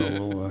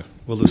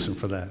we'll listen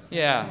for that.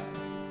 Yeah.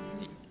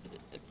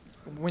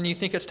 When you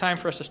think it's time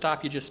for us to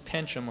stop, you just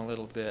pinch them a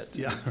little bit.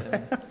 Yeah.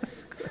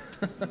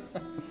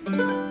 You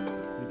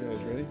guys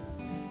ready?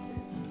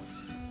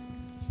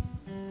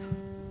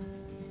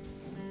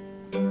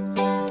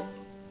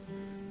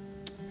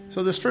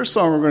 So this first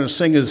song we're going to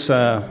sing is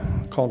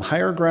called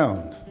Higher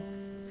Ground.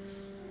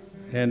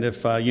 And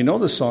if you know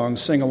the song,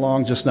 sing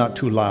along, just not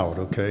too loud,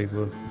 okay?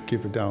 We'll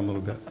keep it down a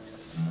little bit.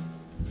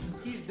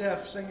 He's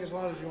deaf. Sing as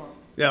loud as you want.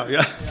 Yeah,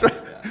 that's right.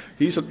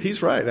 Yeah.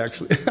 He's right,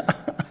 actually.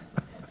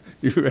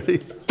 You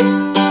ready?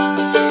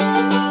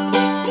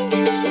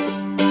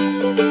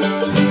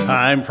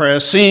 I'm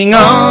pressing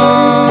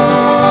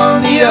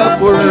on the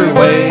upward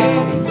way.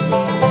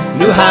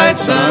 New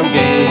heights I'm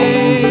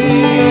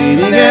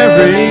gaining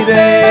every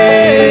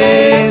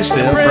day.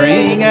 Still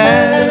praying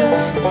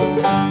as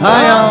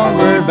I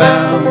onward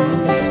bound.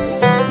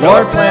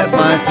 Lord, plant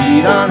my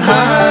feet on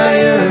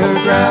higher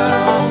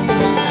ground.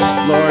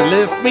 Lord,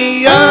 lift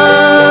me up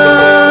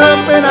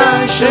and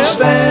I shall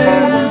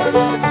stand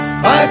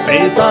by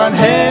faith on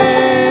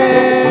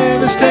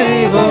heaven's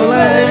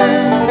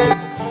tableland.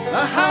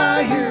 A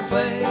higher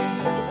plane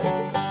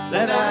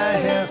that I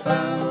have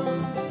found.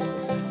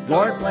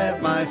 Lord,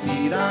 plant my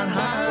feet on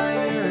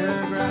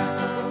higher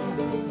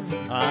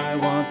ground. I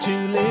want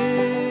to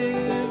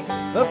live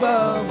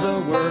above the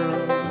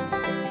world.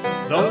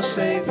 Though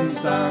Satan's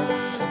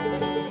darts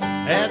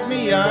at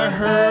me are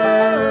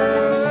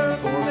hurled,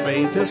 for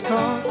faith has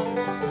caught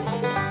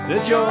the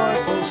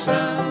joyful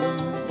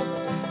sound,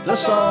 the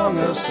song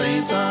of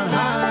saints on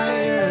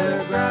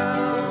higher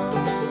ground.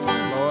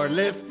 Lord,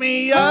 lift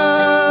me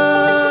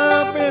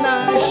up and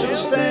I shall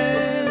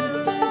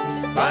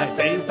stand by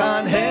faith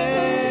on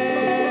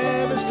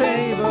heaven's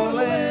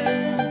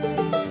tableland.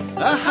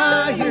 A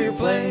higher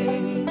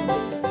plane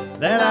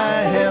that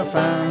I have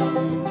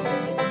found.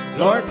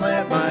 Lord,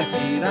 plant my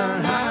feet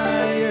on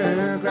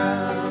higher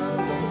ground.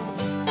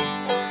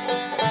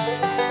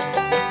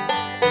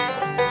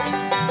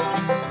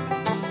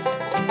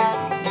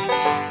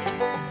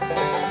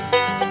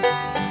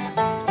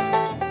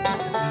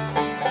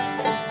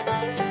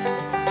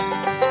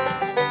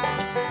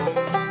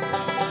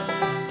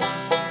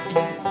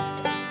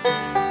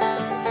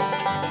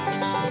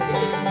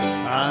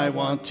 I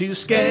want to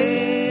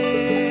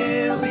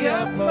scale the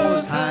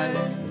utmost heights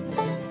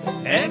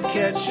and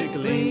catch a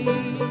gleam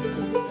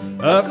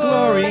of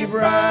glory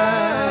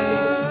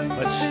bright,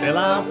 but still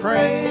I'll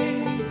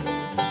pray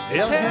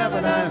till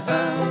heaven I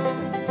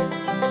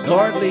found.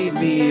 Lord, lead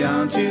me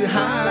on to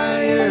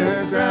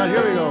higher ground.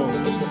 Here we go.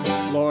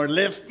 Lord,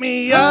 lift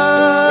me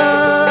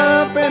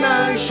up and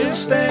I shall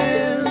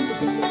stand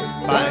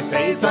by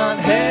faith on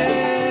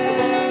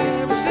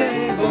heaven's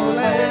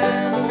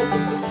tableland.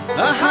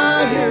 A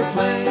higher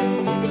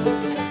plane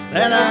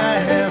that I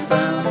have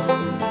found.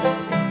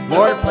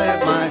 Lord,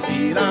 plant my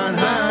feet on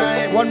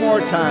high. One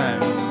more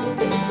time.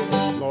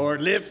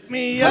 Lord, lift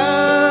me up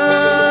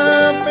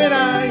and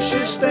I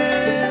shall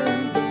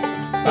stand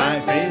by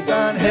faith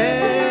on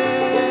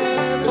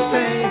heaven's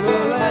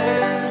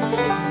tableland.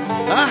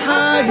 A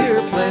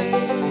higher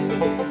plane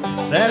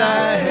that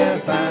I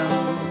have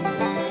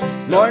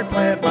found. Lord,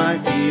 plant my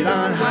feet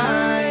on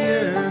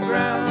higher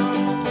ground.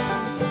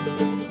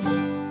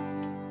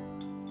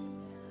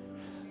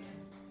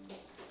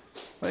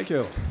 Thank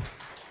you.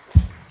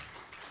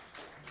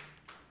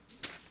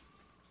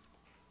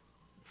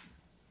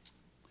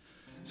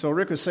 So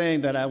Rick was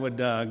saying that I would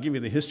give you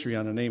the history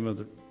on the name of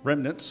the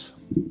Remnants.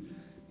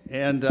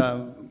 And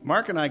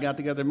Mark and I got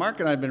together.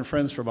 Mark and I have been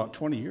friends for about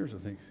 20 years, I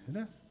think.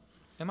 Isn't it?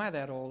 Am I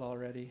that old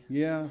already?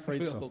 Yeah, I'm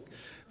afraid so.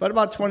 But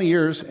about 20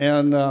 years,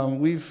 and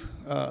we've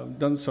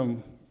done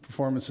some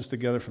performances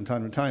together from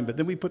time to time. But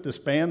then we put this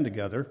band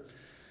together.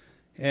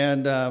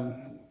 And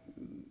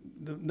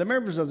the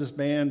members of this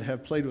band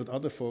have played with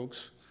other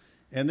folks.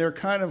 And they're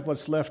kind of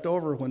what's left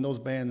over when those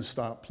bands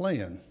stop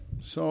playing.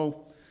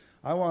 So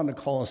I wanted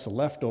to call us the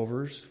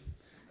Leftovers,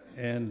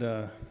 and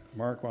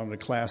Mark wanted to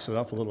class it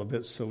up a little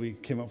bit, so we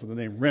came up with the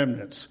name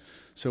Remnants.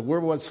 So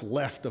we're what's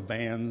left of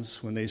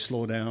bands when they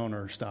slow down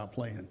or stop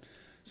playing.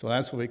 So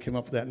that's why we came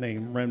up with that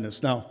name,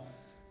 Remnants. Now,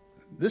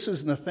 this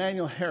is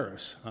Nathaniel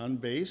Harris on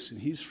bass, and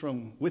he's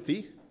from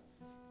Withee,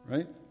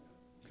 right?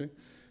 Okay.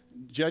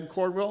 Jed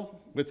Cordwell,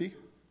 Withee,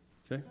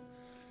 okay.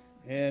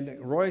 And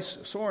Royce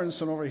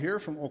Sorensen over here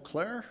from Eau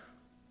Claire.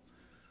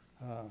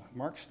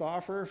 Mark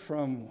Stauffer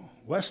from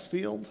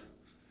Westfield.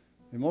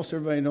 And most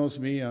everybody knows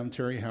me. I'm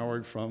Terry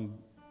Howard from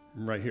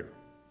right here.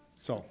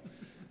 So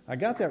I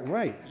got that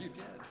right. You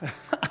did.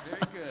 Very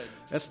good.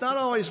 That's not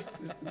always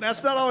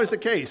the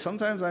case.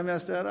 Sometimes I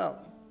mess that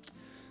up.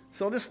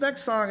 So this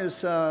next song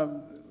has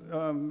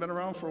been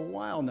around for a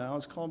while now.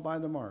 It's called By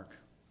the Mark.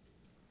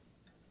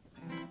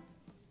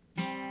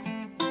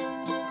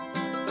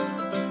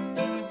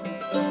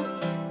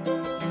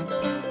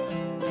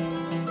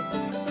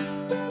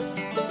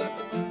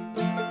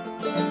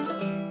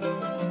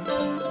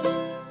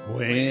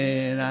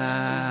 When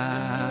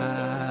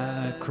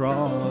I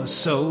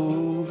cross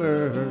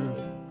over,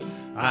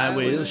 I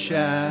will shout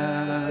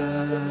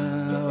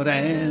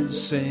and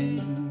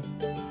sing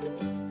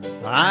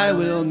I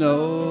will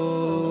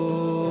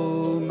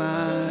know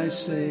my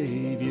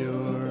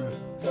Savior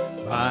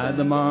by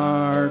the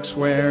marks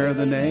where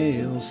the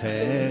nails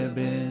have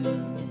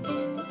been.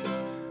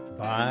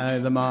 By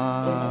the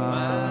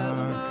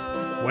mark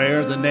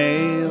where the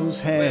nails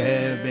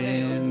have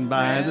been,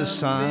 by the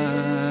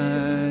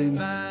sign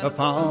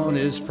upon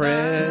his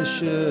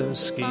precious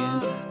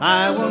skin.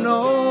 I will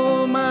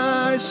know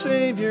my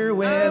Savior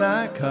when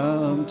I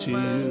come to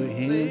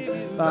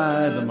him,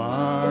 by the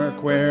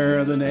mark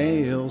where the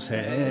nails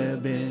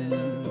have been.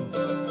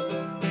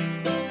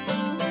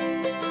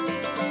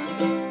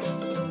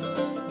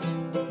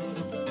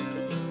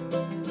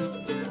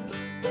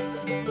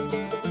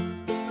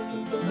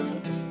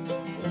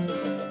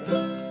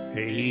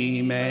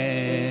 A man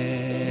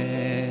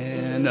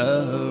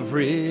of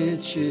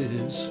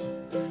riches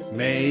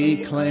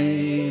may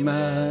claim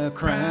a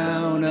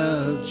crown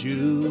of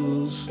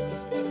jewels,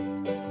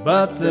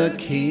 but the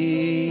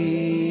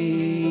King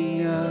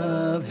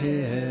of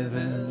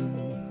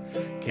heaven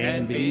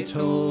can be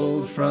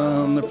told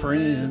from the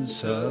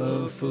Prince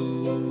of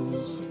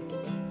Fools.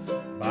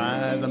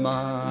 By the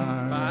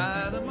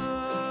mark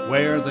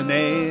where the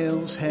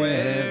nails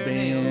have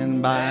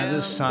been, by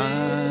the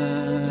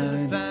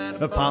sign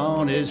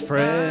upon his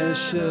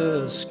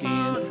precious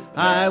skin,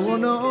 I will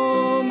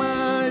know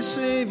my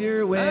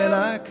Savior when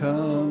I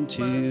come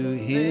to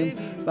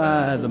him,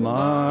 by the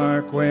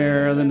mark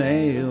where the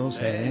nails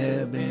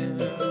have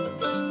been.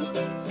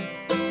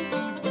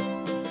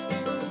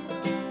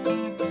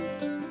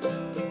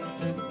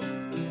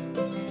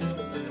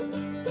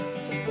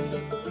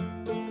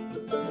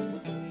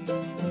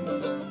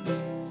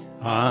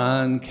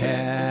 On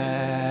Calvary's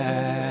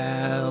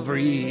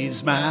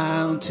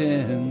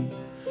mountain,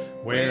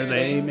 where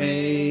they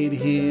made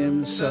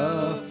him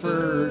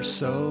suffer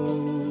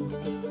so,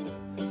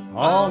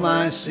 all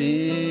my sin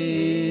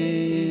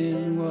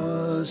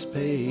was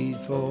paid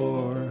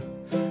for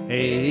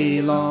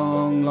a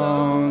long,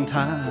 long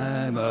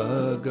time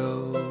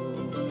ago.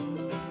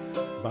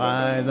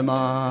 By the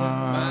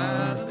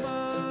mark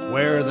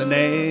where the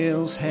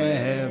nails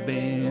have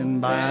been,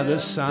 by the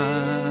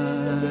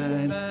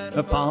sign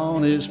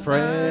upon his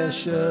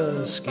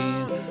precious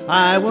skin,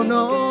 I will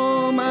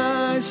know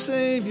my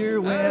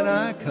Savior when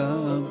I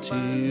come to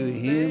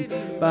him,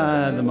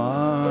 by the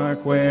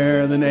mark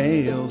where the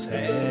nails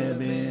have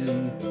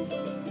been.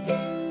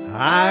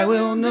 I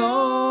will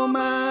know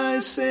my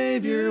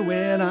Savior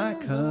when I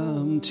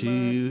come to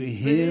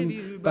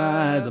him,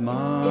 by the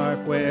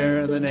mark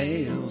where the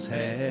nails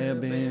have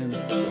been.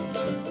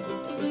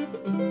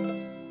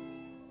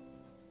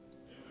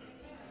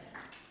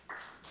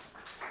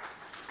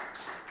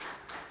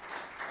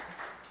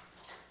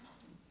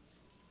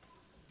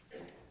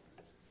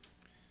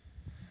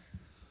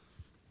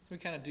 We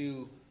kind of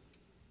do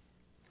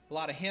a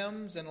lot of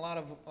hymns and a lot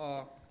of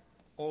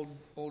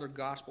older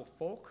gospel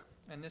folk,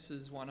 and this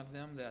is one of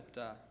them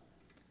that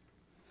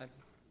I've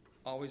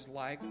always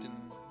liked.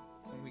 And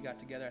when we got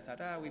together, I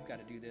thought, we've got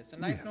to do this.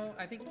 And I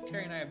think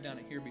Terry and I have done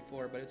it here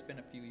before, but it's been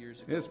a few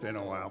years ago. It's been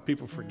a while.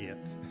 People forget.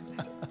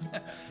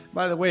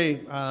 By the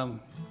way,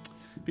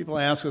 people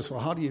ask us, well,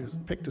 how do you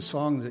pick the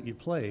songs that you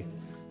play?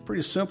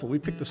 Pretty simple. We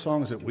pick the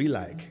songs that we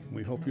like.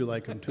 We hope you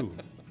like them too.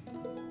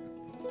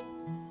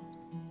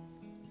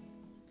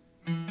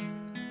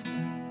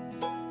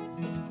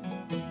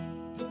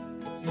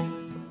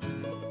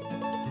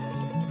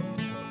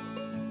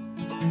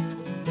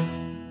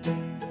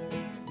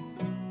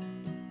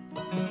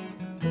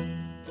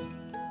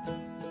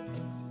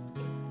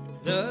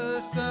 The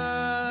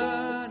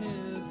sun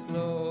is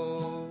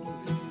slowly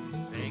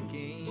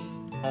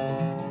sinking.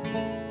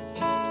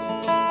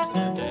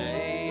 The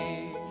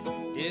day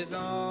is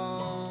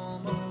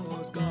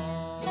almost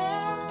gone.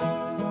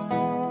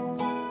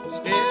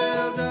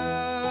 Still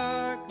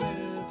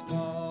darkness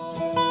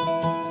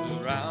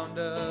falls around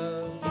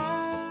us.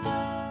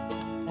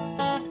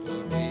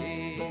 But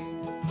we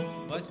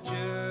must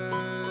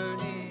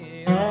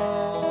journey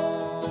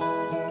on.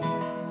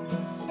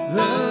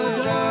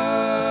 The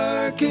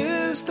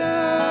darkest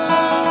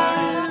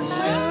hour is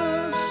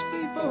just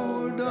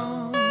before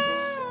dawn.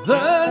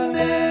 The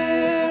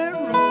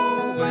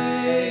narrow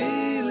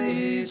way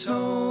leads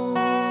home.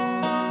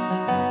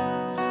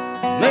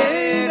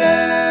 Lay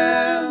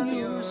down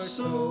your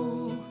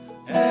soul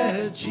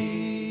at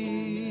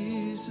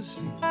Jesus'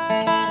 feet.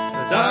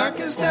 The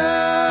darkest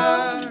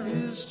hour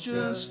is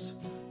just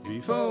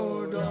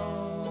before dawn.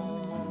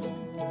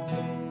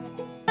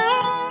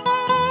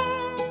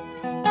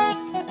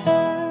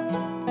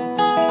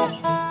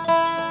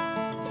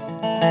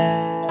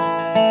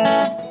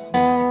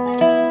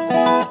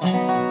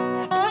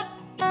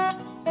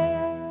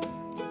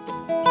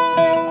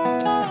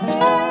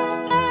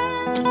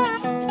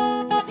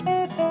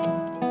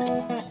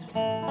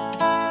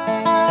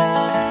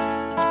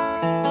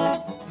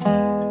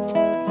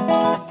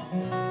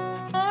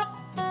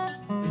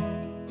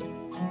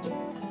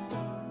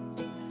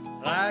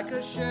 Like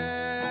a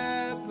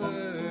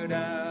shepherd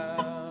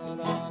out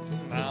on the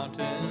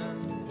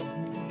mountain,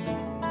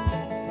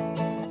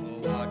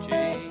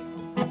 watching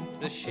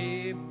the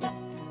sheep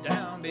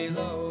down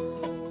below.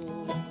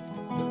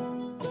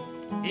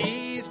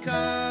 He's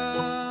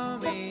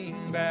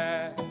coming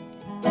back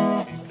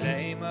to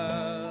claim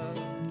us.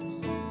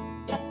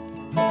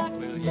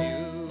 Will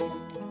you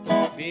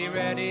be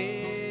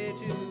ready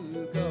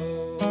to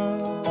go?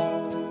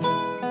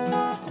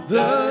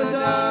 The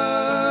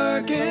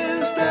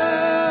darkest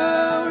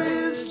hour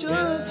is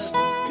just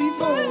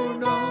before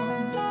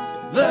dawn.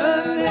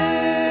 The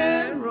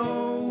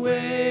narrow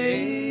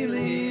way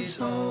leads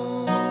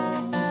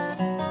home.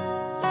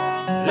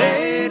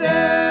 Lay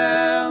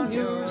down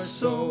your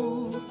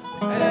soul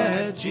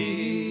at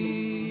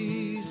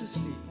Jesus'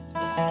 feet.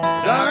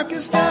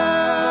 Darkest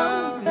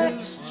hour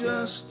is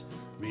just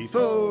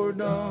before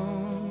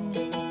dawn.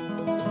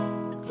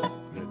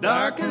 The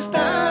darkest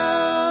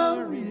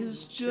hour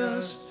is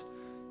just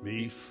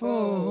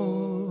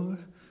before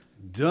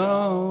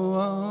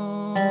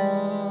dawn.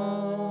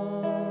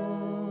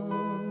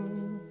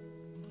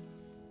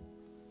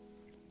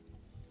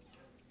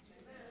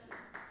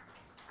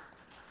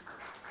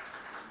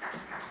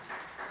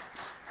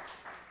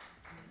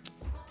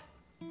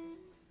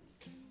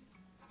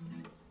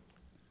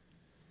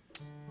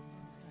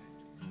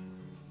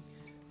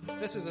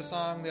 This is a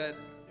song that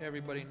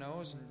everybody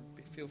knows, and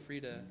feel free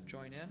to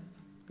join in.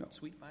 Go.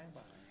 Sweet by and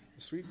by.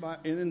 Sweet by,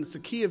 and then it's the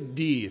key of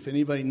D. If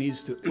anybody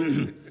needs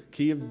to,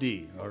 key of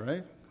D. All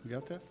right, you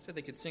got that? Said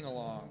they could sing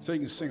along. So you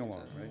can sing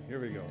along. Right here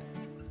we go.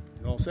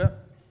 You all set?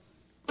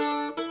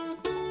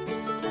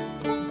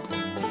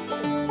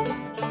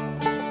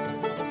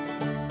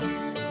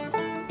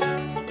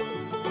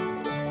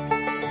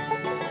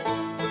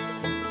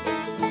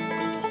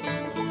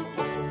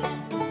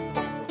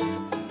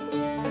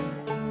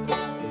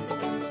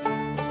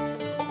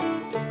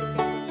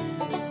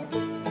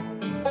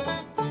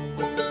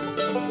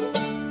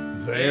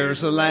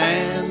 There's a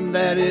land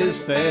that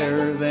is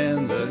fairer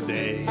than the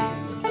day,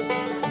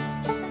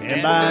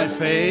 and by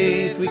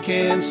faith we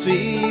can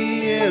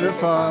see it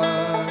afar.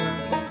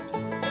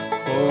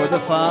 For the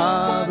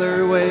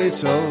Father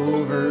waits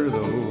over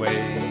the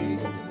way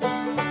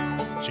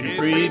to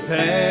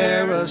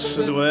prepare us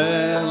a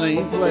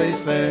dwelling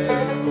place there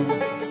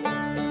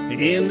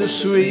in the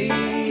sweet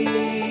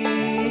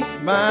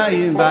by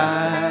and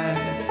by.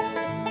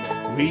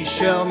 We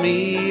shall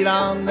meet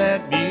on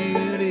that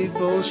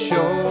beautiful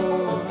shore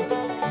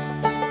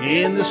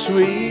in the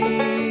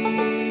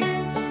sweet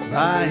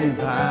by and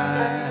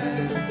by.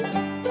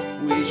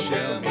 We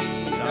shall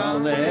meet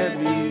on that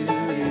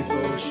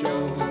beautiful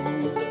shore.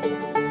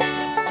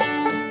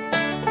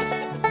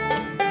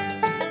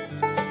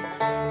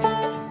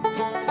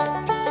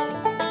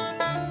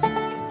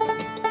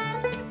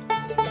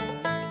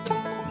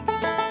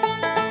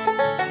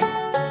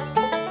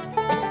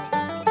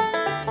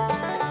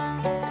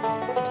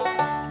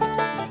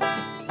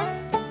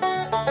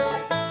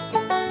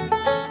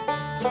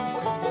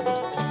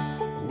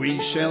 We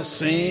shall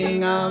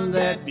sing on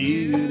that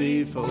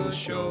beautiful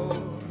shore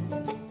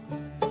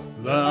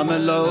the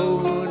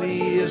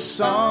melodious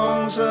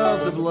songs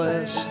of the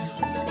blessed,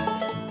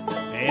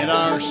 and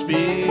our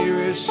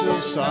spirits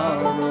will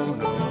sorrow no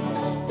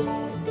more.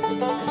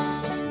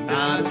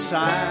 Not a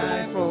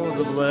sigh for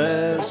the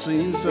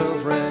blessings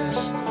of rest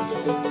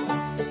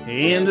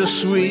in the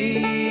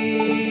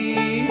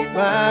sweet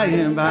by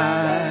and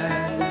by.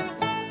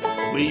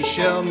 We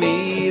shall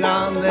meet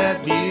on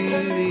that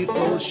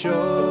beautiful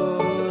shore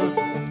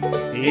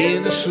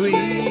in the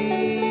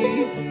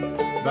sweet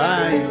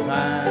by and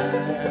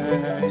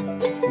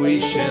by. We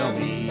shall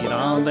meet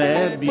on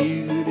that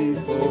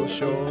beautiful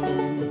shore.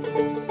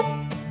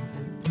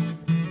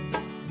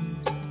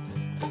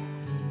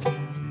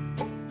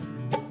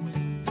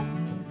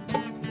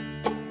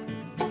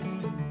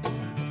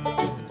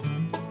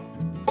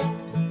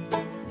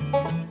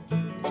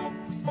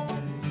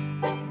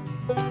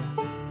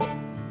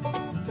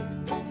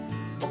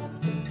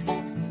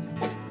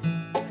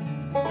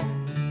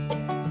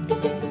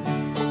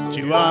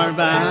 To our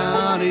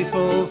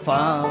bountiful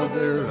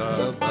Father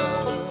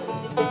above,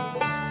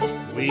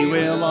 we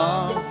will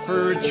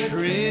offer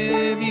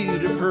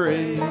tribute of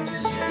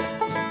praise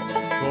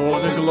for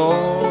the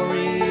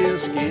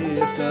glorious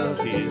gift of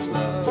His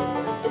love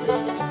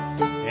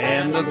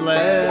and the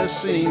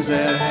blessings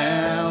that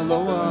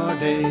hallow our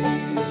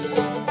days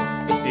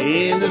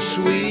in the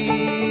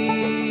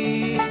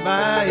sweet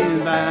by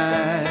and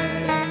by.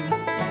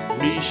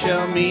 We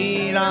shall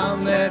meet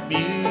on that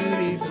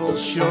beautiful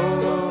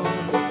shore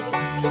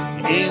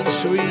in the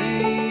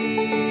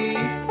sweet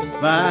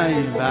by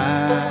and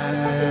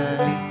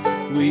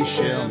by. We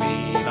shall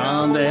meet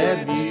on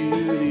that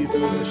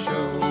beautiful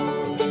shore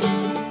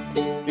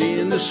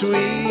in the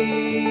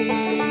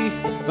sweet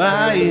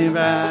by and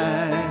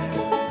by.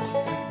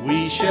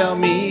 We shall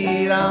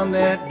meet on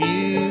that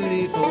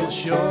beautiful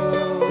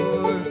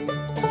shore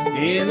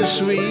in the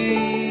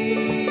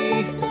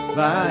sweet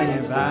by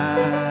and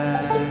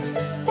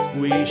by.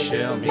 We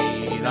shall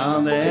meet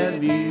on that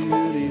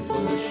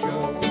beautiful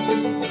shore.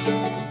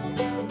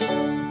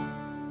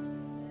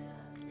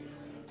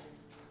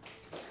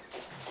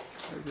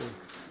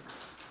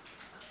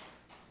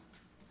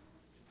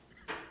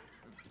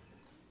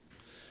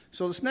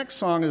 So this next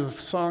song is a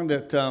song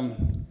that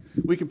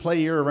we can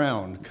play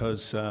year-round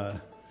because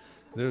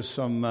there's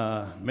some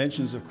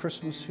mentions of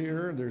Christmas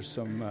here. There's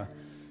some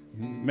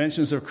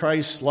mentions of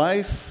Christ's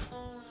life.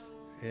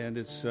 And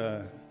it's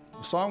a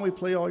song we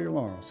play all year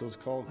long. So it's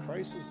called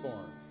Christ is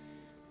Born.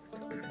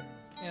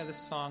 Yeah, this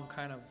song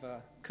kind of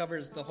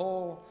covers the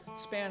whole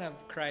span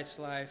of Christ's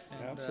life.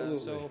 And, Absolutely.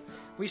 So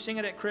we sing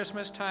it at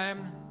Christmas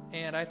time,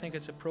 and I think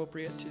it's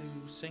appropriate to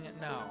sing it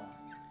now.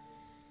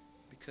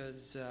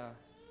 Because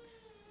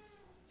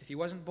if he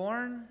wasn't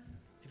born,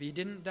 if he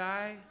didn't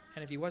die,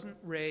 and if he wasn't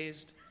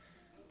raised,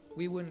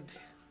 we wouldn't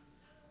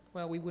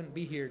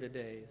be here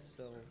today.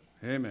 So,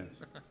 Amen.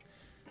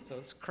 so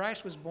it's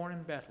Christ was born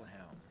in Bethlehem.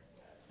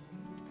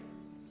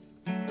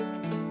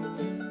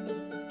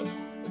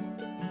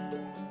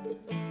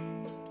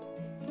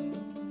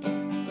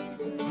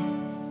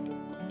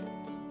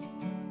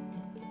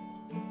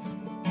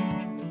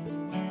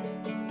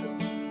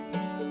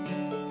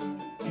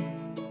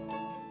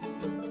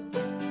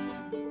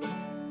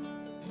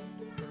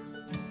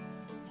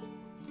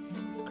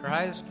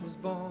 Christ was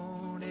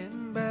born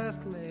in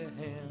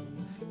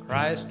Bethlehem.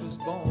 Christ was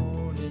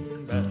born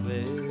in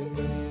Bethlehem.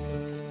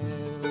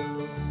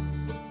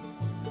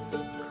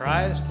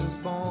 Christ was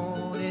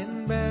born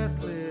in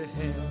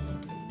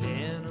Bethlehem,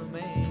 in a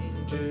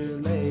manger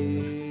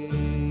laid.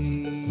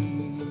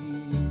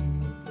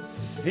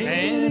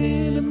 And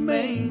in a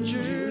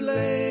manger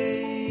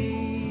laid,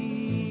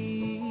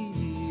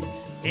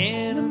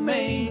 in a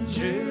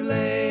manger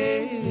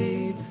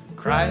laid,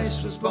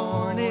 Christ was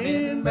born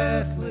in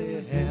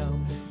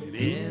Bethlehem, and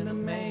in a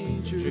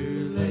manger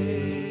laid.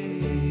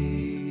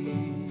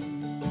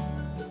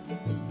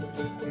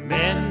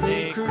 Men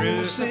they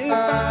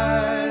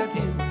crucified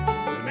him,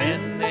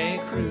 men they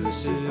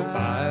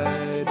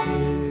crucified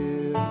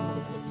him,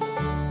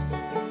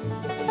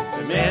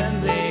 the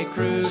men they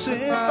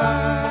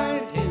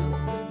crucified him,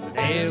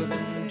 nailed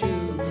him to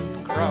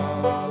the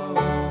cross.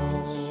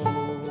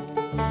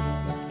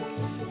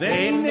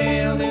 They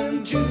nailed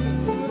him to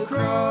the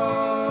cross,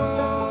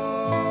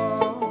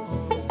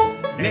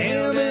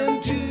 nailed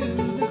him to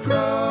the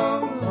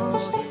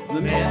cross.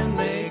 The men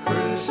they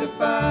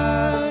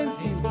crucified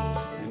him,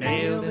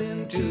 nailed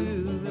him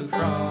to the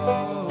cross.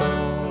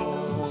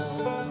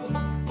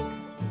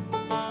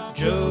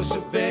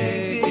 Joseph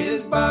begged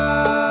his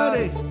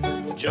body,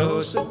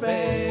 Joseph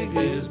begged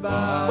his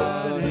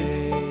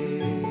body,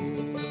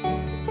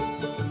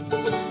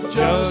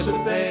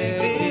 Joseph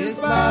begged his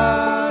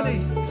body,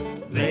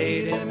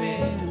 laid him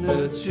in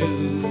a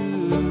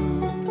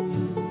tomb.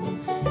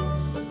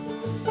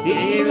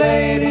 He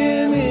laid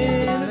him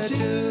in a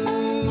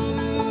tomb,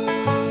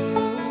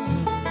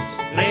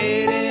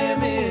 laid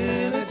him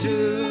in a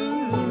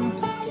tomb.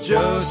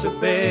 Joseph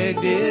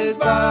begged his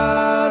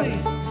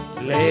body,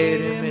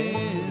 laid him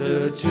in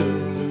the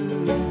tomb.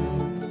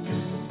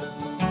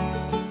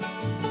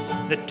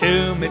 The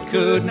tomb it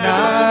could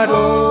not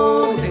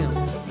hold him,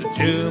 the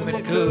tomb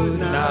it could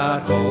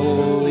not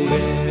hold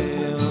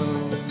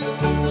him,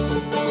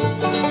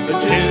 the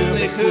tomb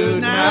it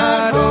could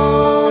not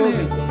hold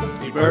him.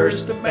 He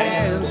burst the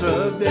bands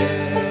of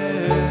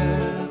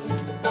death,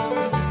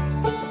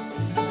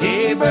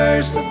 he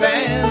burst the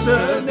bands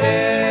of death,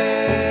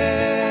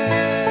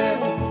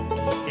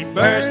 he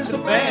burst the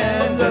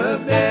bands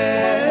of death.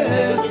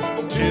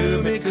 The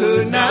tomb it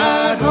could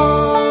not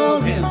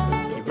hold him,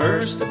 he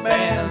burst the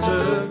bands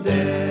of death.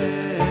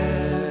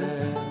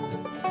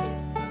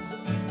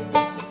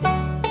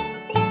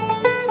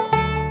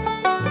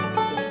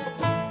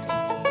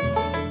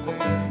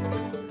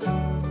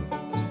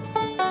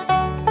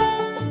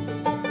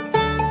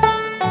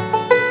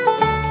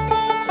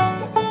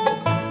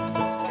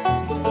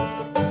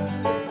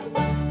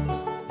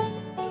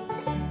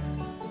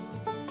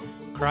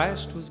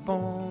 Christ was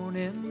born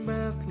in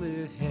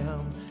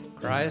Bethlehem.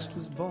 Christ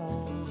was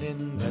born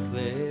in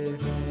Bethlehem.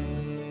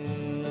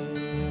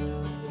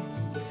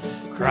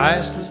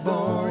 Christ was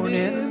born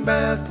in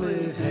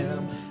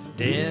Bethlehem,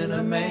 in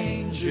a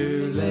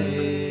manger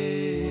laid.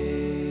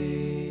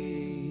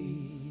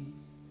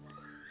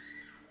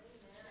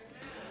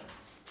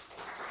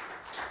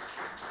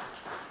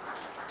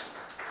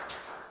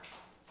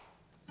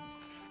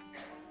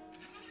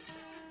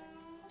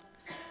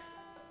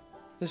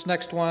 This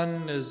next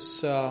one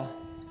is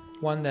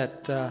one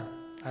that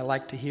I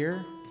like to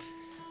hear.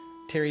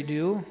 Terry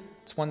Dew.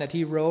 It's one that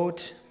he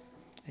wrote,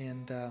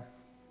 and I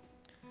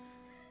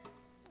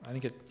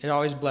think it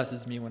always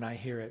blesses me when I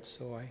hear it,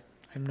 so I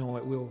know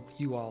it will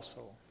you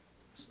also.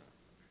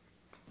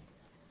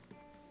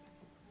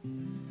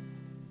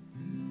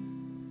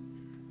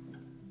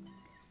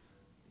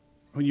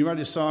 When you write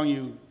a song,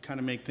 you kind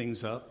of make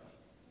things up.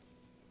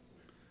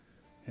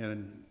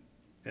 And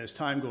as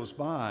time goes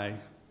by,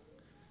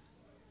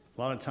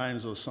 a lot of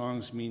times those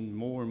songs mean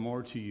more and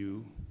more to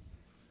you.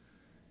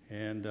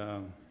 And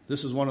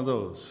this is one of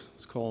those.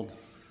 It's called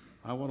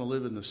I Want to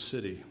Live in the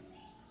City.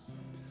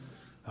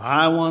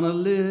 I want to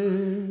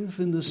live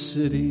in the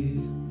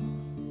city.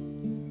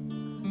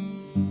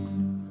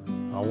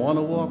 I want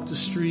to walk the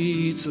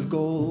streets of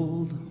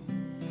gold.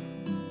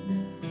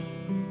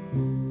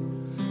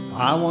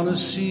 I want to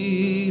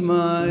see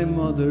my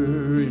mother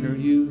in her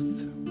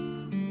youth,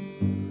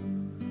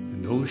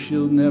 and oh,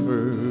 she'll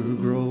never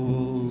grow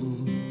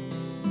old.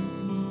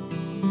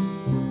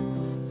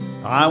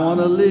 I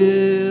want to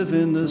live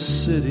in the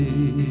city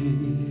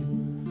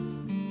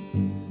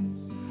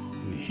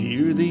and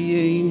hear the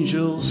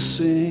angels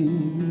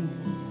sing,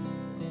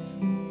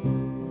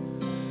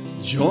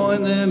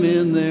 join them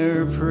in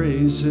their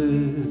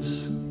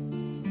praises,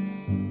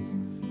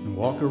 and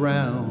walk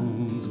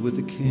around with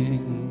the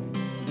King.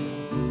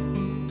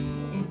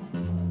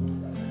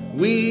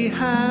 We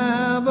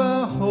have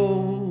a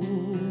hope,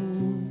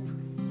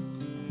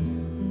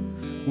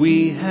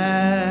 we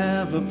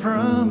have a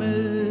promise,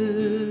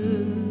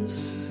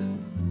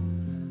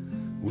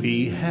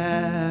 we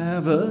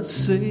have a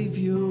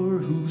Savior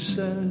who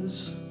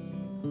says,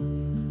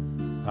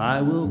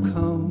 I will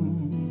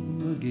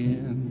come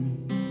again.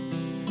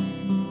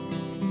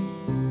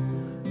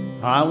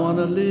 I want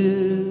to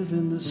live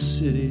in the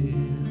city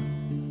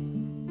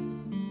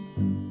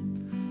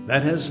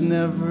that has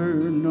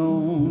never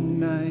known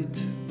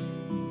night.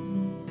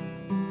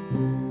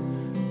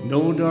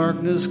 No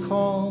darkness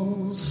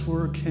calls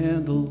for a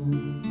candle,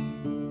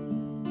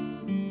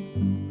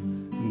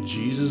 and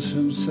Jesus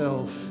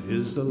himself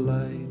is the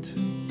light.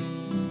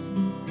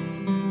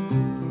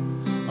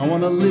 I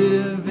want to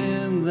live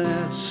in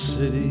that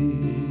city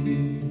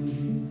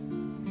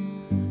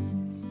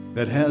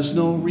that has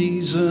no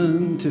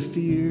reason to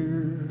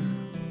fear,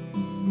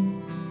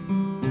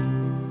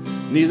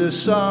 neither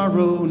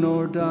sorrow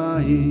nor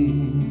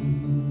dying.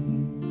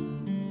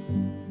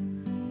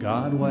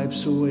 God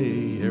wipes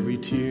away every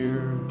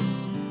tear.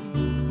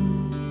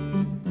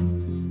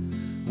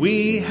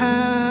 We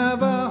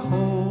have a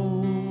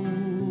hope,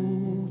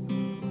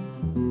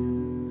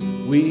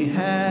 we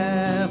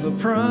have a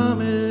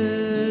promise,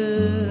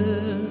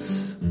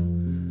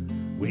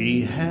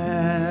 we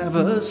have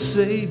a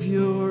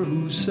Savior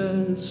who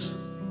says,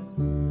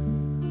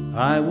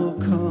 I will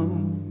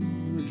come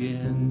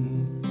again.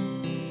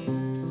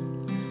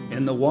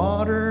 And the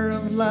water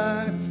of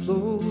life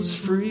flows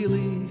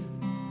freely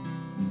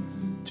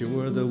to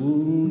where the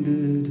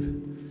wounded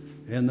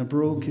and the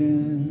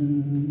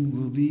broken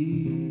will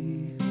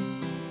be.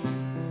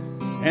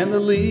 And the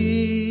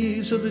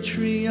leaves of the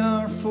tree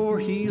are for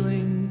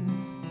healing,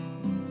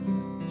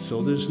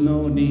 so there's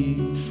no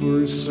need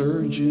for a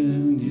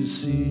surgeon, you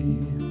see.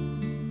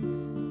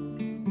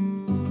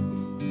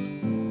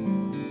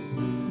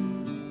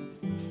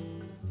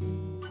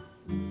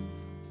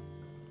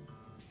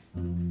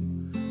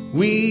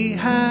 We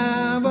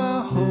have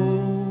a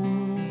hope,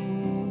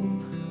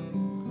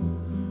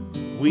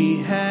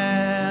 we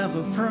have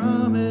a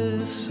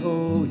promise,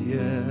 oh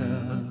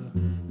yeah.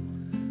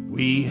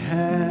 We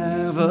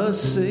have a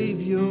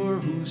Savior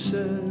who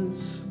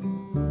says,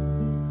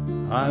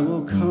 I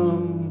will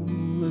come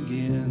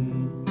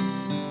again.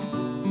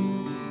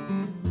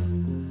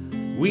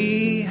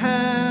 We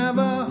have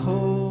a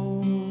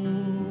hope,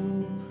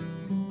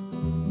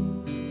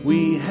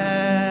 we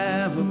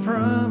have a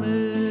promise,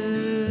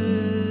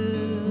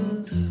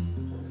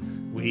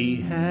 we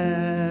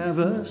have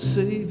a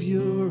Savior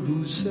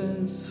who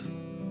says,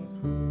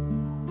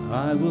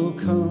 I will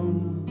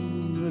come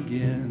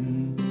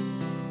again.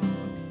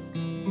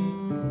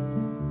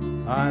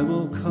 I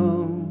will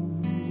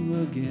come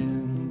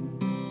again.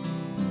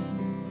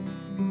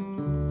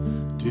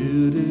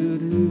 Do do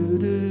do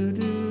do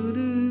do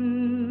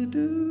do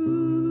do.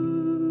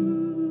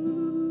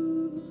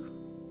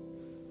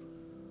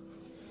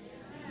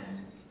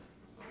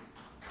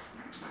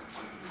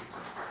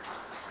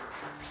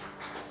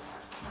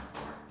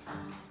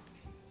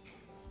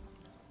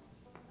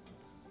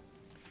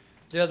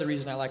 The other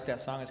reason I like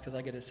that song is because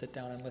I get to sit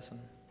down and listen.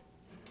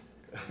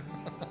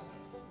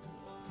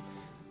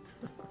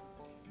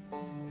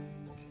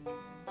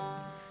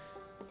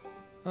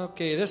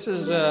 Okay, this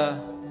is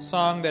a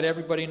song that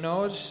everybody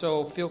knows,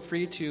 so feel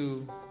free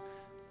to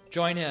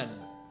join in.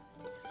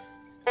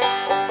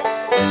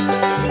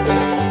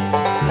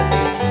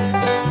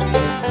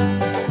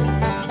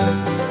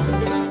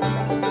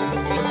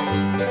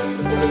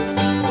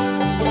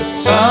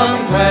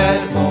 Some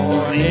glad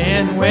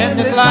morning when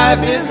this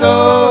life is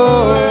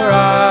over,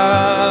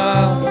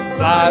 I'll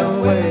fly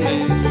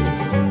away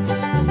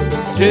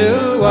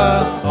to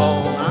a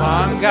home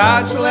on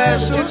God's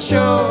celestial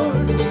shore.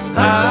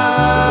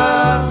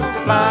 I'll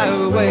fly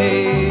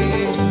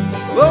away,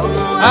 oh,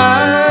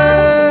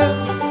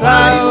 I'll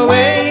fly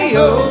away,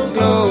 oh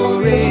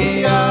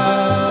glory,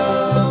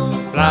 I'll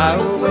fly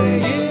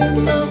away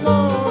in the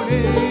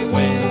morning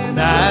when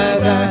I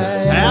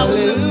die.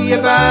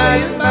 Hallelujah, by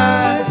and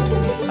by,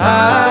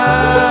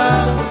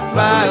 I'll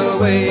fly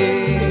away.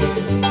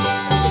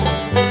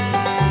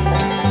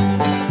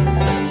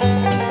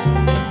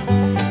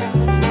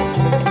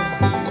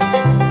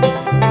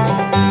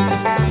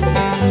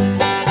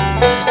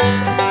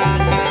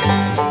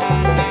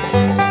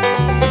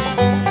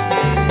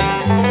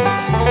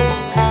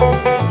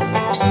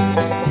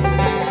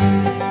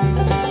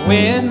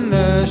 When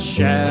the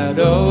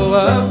shadow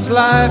of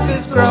life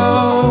is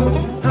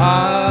grown,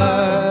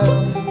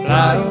 I'll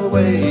fly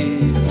away.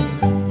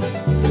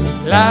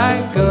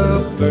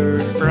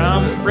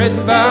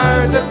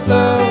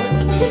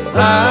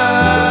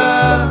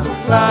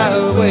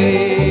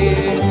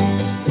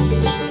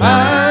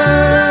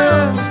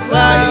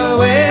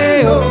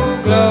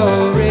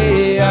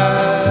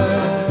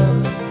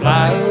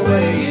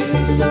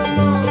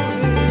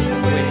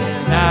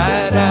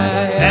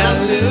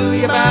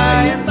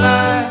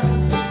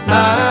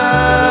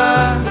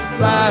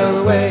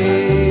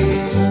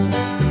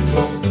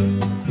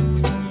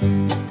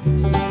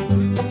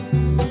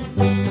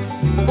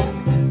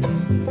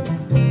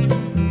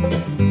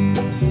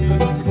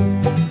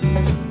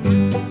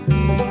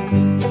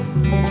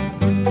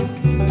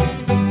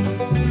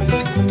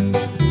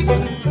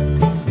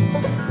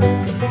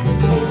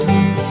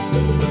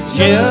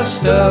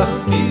 Just a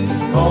few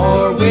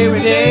more weary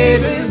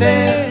days and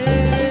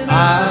then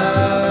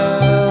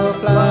I'll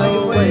fly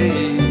away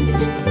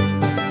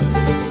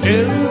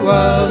to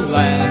a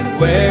land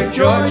where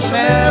joy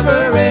shall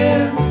never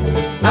end.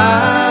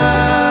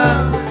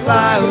 I'll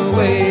fly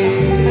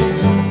away.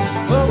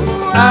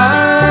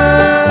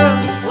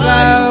 I'll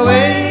fly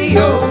away,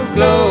 oh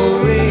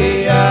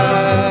glory.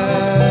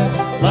 I'll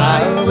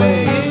fly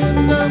away in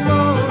the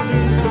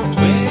morning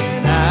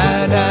when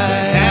I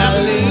die.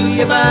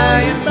 Hallelujah,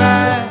 by and by.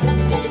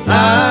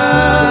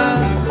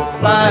 I'll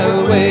fly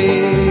away.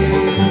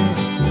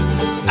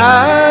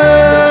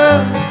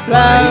 I'll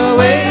fly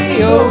away,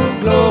 oh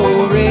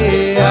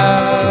glory.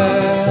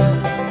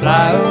 I'll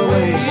fly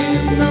away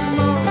in the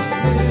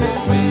morning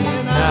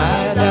when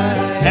I die.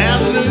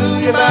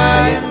 Hallelujah,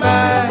 by and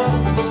by.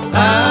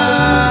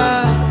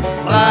 I'll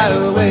fly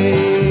away.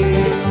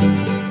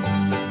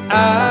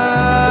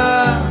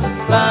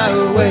 I'll fly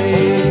away.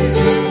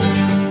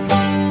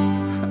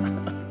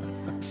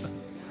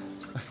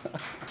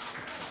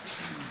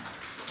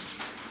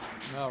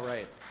 All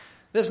right.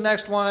 This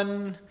next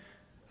one,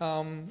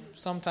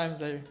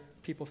 sometimes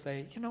people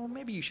say,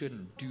 maybe you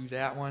shouldn't do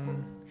that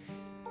one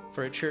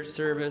for a church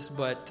service,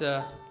 but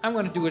I'm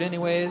going to do it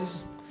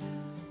anyways.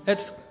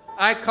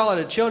 I call it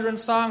a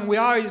children's song. We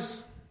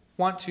always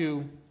want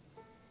to,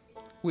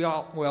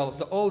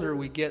 the older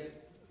we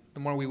get,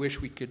 the more we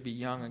wish we could be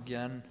young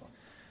again.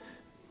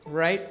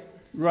 Right?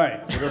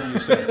 Right, whatever you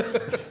say.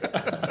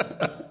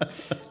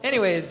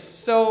 Anyways,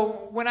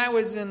 so when I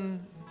was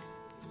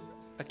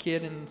a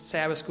kid in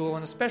Sabbath school,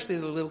 and especially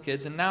the little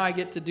kids, and now I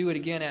get to do it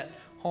again at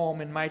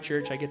home in my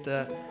church. I get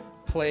to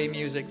play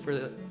music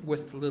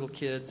with the little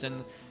kids,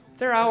 and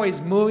they're always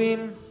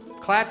moving,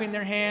 clapping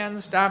their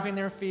hands, stomping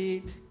their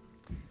feet.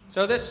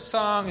 So this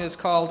song is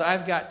called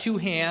I've Got Two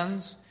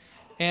Hands,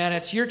 and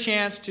it's your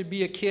chance to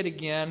be a kid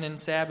again in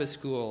Sabbath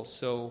school.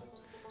 So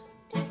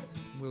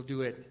we'll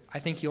do it. I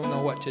think you'll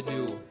know what to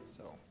do.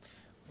 So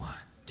 1,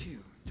 2,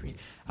 3.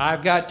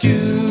 I've got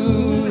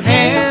two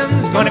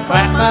hands, gonna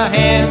clap my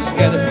hands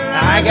together.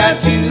 I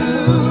got two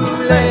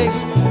legs,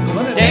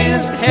 gonna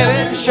dance to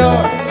heaven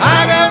shore.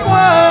 I got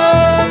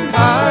one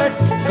heart,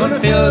 gonna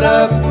fill it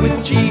up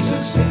with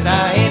Jesus, and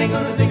I ain't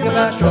gonna think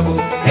about trouble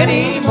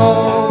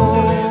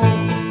anymore.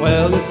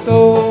 Well, this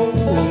old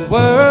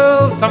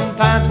world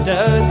sometimes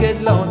does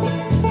get lonesome,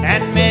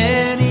 and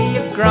many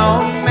a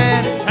grown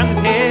man has hung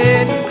his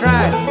head and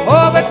cried.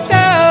 Oh, but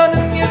down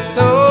in your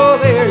soul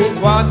there is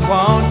one who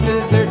won't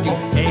desert you.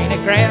 Ain't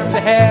it grand to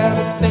have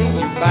a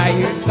Savior by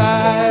your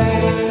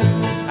side?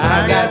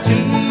 I got two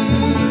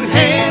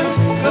hands,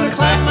 gonna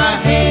clap my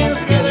hands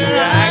together.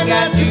 I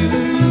got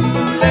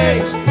two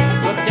legs,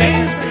 gonna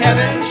dance to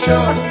heaven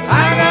shore.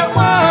 I got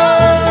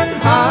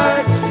one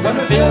heart,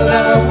 gonna fill it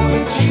up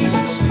with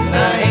Jesus, and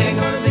I ain't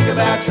gonna think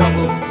about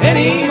trouble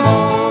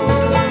anymore.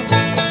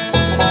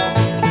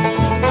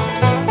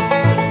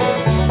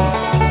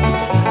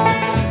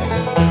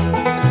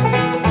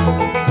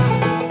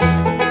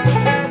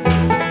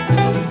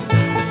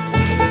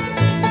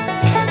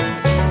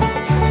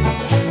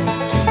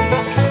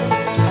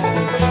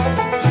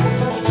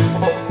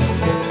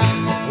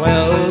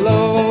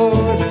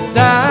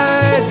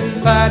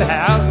 A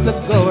house of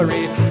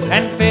glory,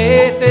 and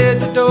faith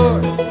is a door,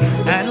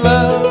 and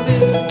love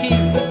is the key.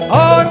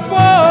 Oh, and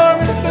warm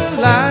is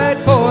the light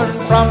pouring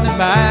from the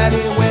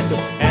mighty window,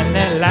 and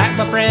that light,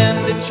 my friend,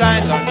 it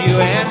shines on you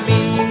and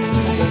me.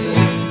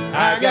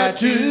 I got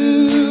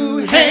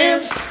two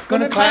hands,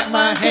 gonna clap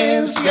my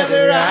hands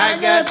together. I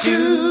got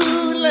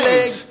two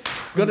legs,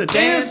 gonna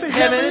dance to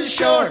heaven's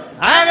shore.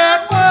 I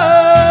got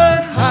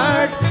one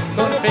heart,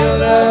 gonna fill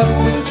it up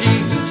with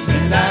Jesus,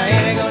 and I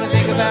ain't gonna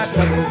think about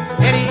trouble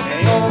anymore.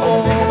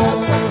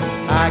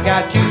 I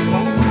got two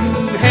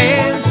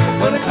hands,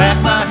 gonna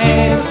clap my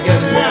hands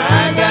together.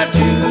 I got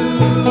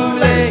two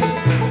legs,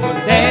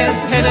 gonna dance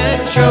to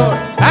heaven shore.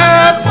 I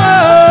got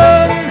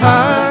one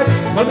heart,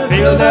 gonna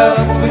fill it up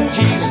with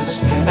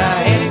Jesus, and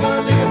I ain't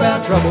gonna think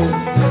about trouble.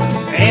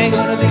 Ain't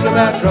gonna think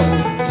about trouble.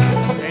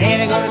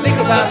 Ain't gonna think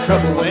about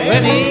trouble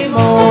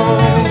anymore.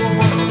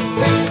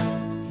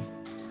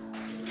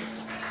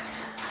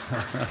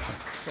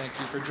 Thank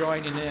you for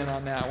joining in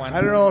on that one. I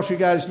don't know if you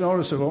guys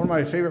noticed, but one of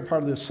my favorite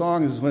part of this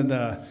song is when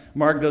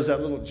Mark does that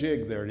little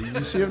jig there. Did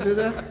you see him do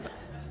that?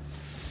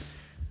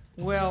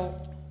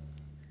 Well,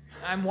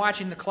 I'm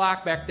watching the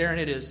clock back there, and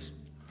it is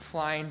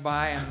flying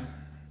by, and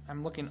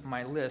I'm looking at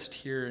my list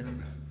here,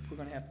 and we're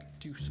going to have to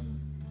do some.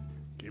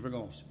 Keep it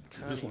going.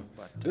 Cutting, This one.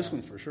 but, This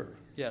one for sure.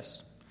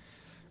 Yes.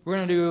 We're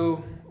going to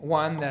do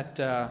one that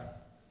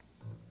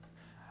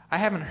I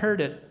haven't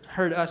heard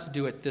us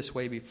do it this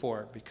way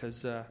before,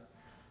 because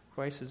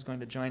Royce is going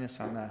to join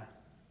us on the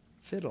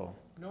fiddle.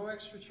 No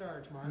extra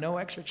charge, Mark. No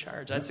extra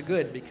charge. That's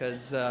good,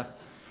 because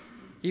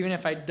even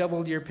if I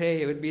doubled your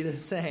pay, it would be the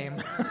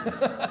same.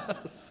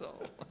 So.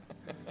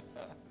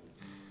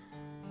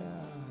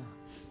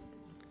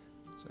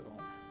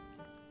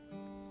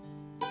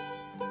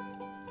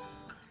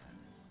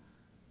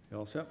 You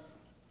all set?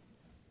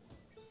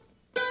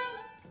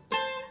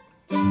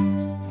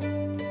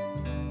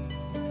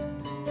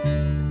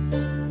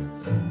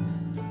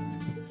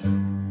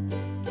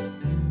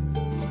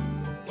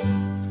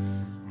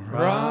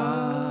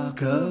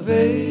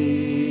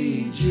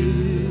 ages,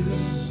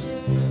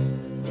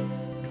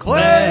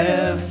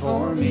 cleft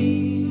for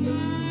me.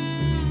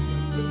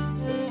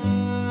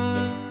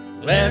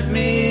 Let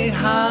me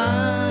hide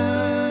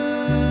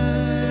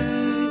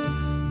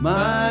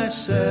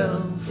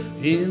myself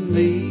in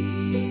thee.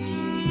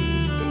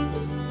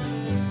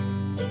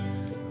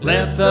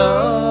 Let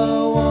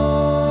the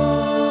water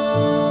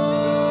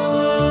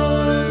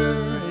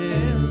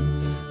and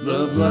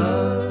the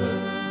blood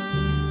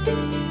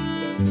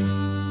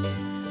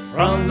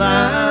from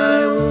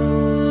thy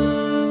wounded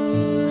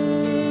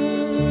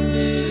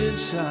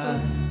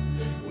side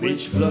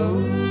which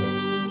flows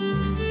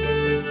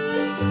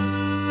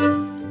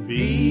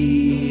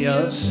be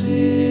of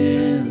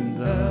sin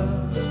the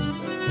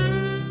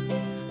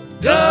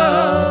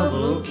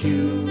double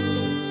cure.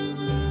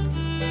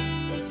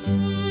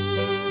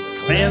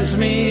 Cleanse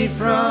me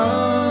from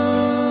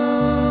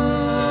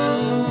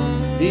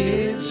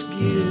its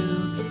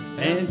guilt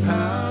and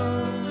power.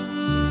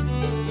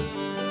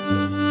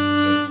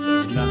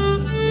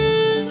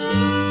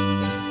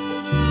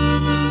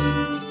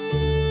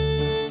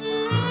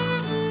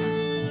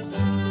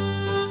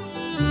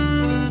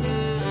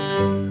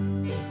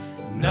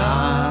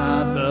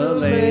 Not the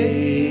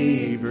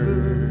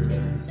labor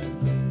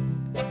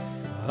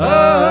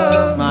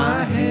of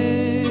my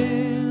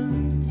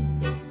hand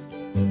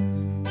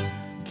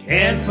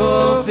can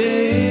fulfill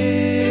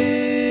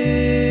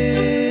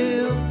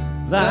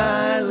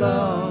thy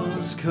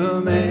law's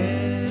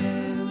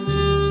command.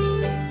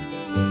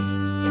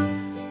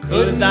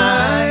 Could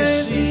thy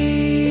seal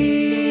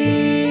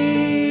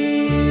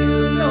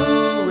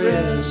no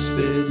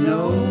respite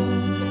know?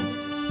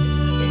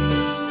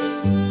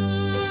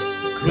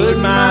 Could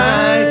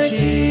my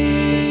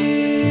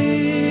tears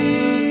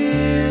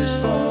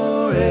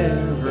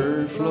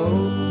forever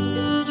flow?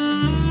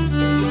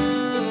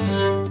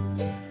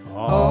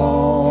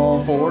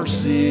 All for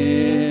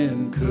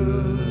sin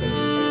could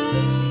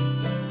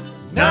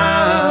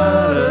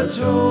not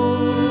atone.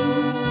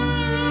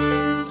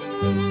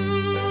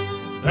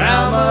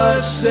 Thou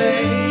must save,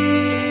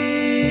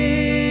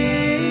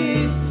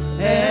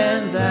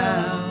 and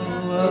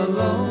thou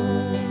alone.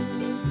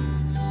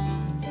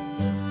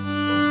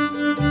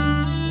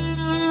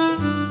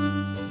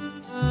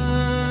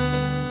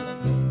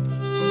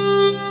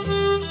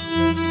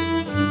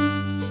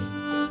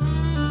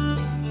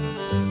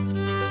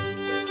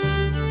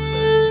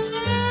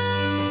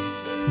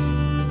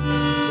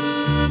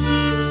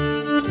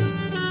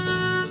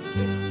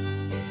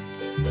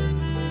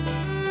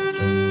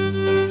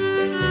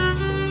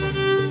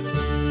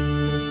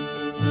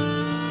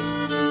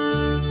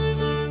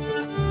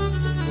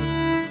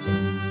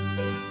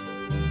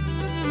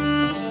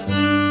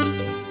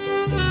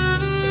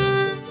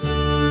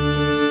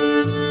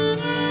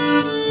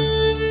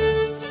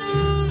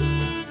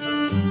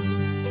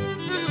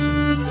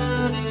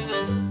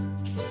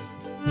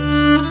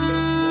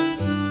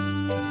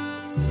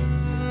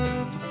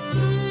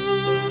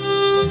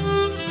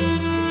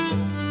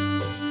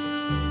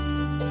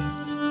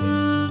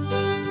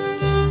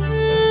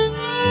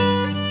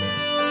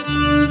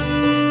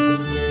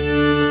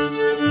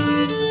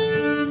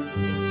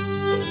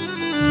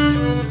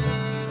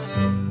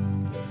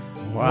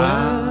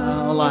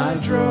 While I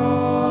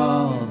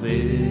draw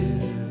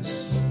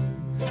this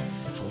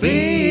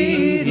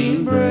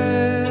fleeting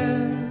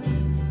breath,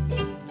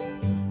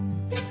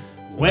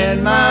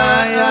 when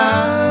my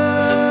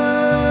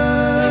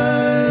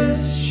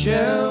eyes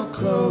shall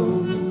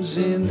close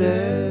in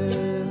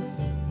death,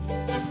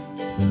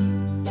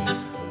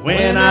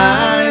 when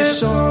I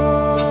soar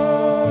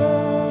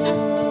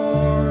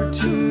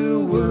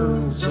to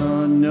worlds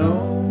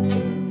unknown,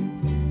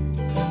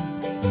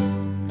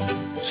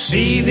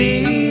 see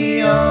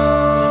thee on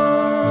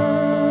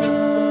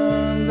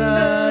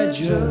thy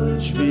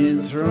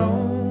judgment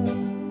throne,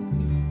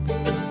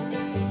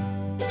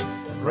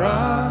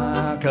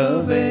 Rock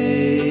of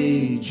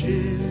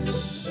ages,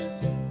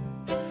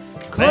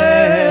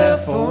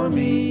 cleft for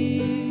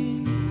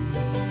me.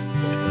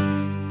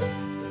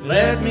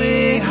 Let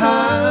me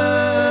hide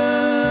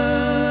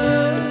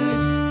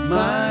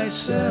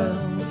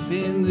myself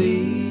in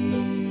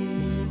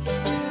thee,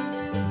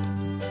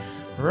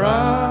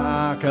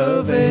 Rock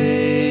of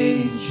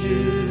ages,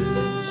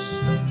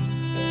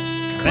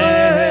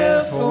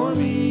 cleft for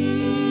me.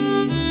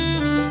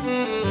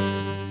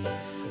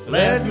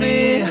 Let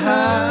me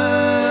hide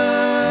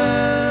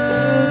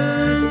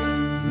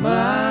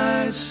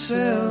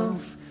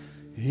myself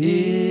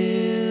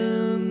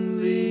in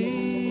thee.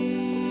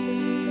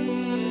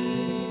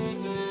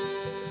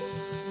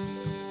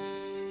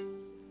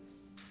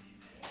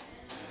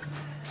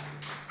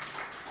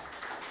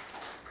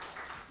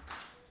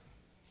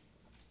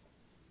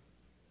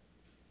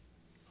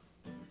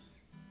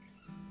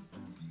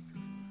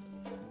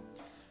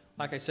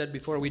 Like I said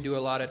before, we do a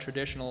lot of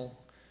traditional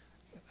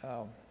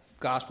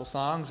gospel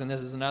songs, and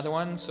this is another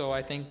one. So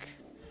I think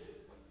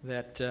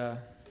that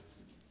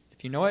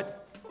if you know it,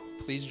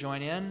 please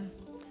join in.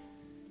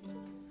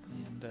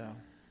 And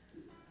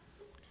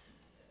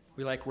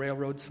we like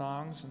railroad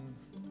songs, and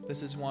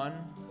this is one.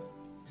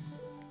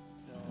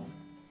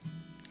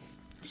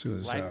 So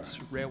is, Life's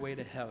Railway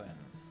to Heaven.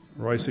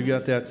 Royce, you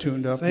got that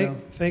tuned up now?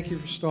 Thank you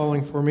for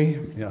stalling for me.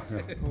 Yeah.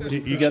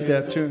 You got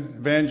that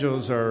tuned?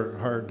 Banjos are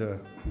hard to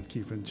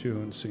keep in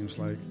tune, seems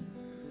like.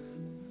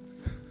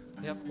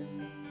 Yep.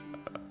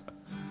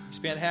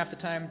 Spend half the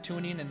time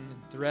tuning and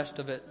the rest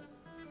of it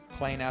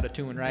playing out of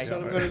tune, right? That's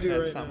what I'm going to do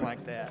right something now.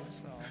 like that.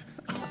 So.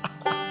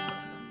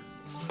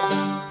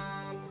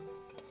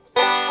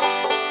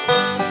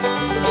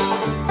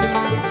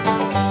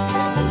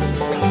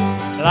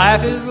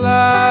 Life is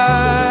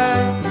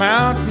like a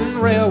mountain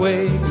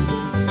railway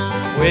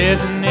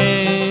with an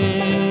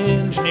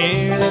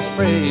engineer that's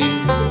brave.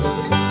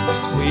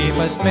 We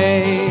must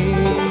make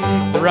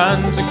the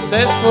run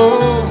successful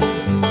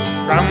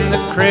from the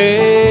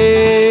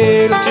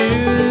cradle to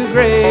the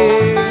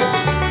grave.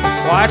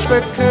 Watch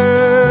for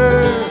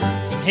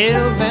curves and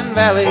hills and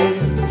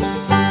valleys.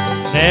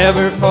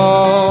 Never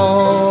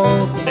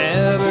fall,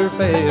 never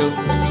fail.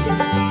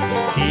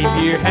 Keep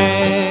your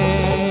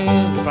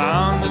hand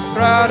upon the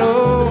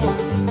throttle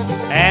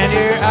and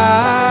your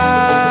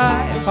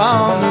eye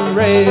upon the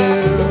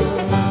rail.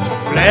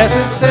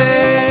 Blessed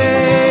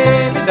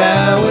say that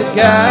thou wilt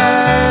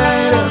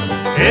guide us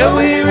till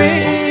we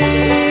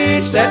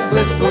reach that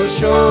blissful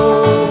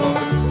shore,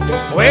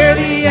 where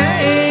the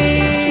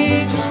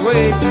angels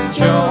wait to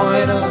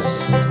join us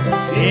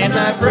in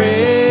thy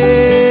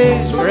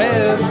praise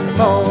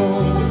forevermore.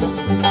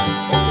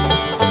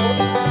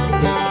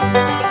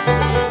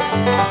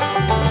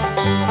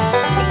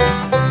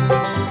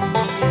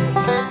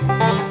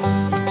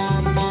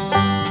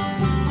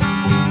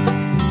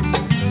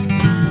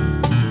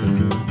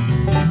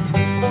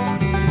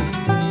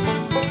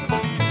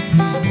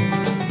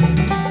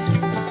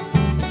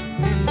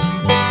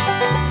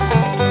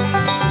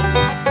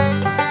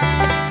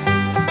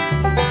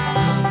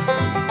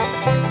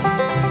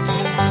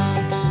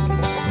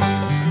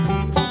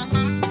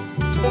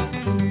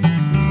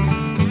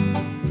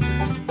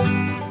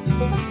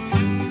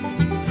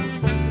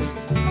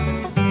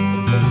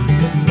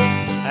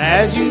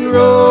 As you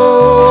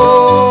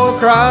roll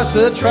across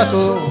the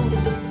trestle,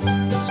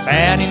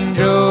 spanning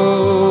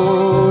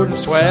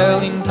Jordan's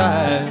swelling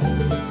tide,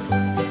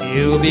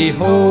 you'll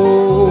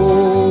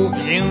behold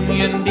the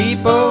Union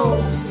Depot,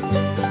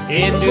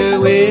 into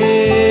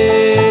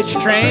which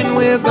train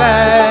will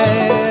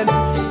glide.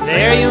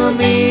 There you'll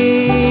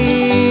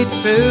meet the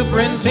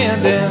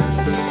superintendent,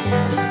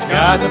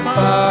 God the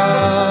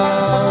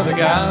Father,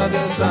 God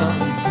the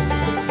Son.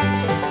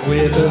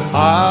 With a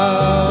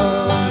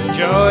heart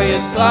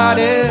joyous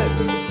plotted,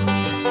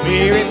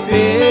 weary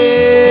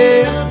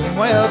filled and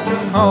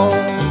welcome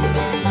home.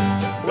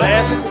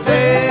 Blessed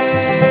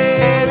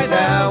Savior,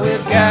 thou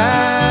wilt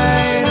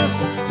guide us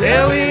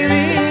till we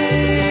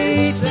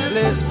reach the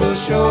blissful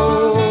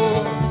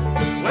shore,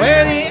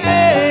 where the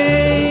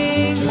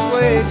angels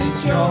wait to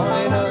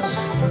join us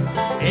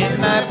in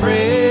thy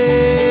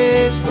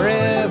praise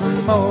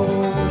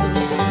forevermore.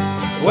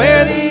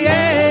 Where the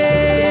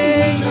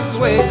angels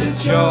wait to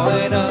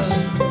join us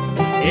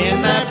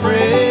in thy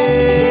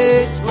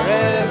praise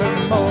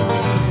forevermore.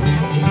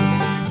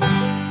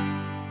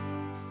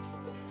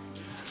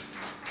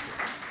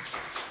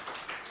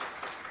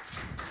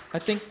 I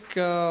think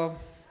we're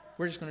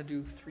just going to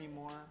do 3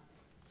 more.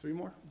 3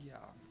 more? Yeah,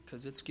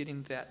 because it's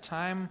getting that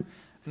time.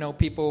 I know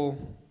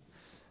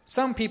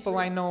some people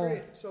I know.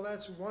 Great. So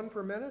that's 1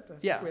 per minute? I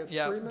think Yeah, we have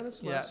yeah, 3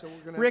 minutes left, so we're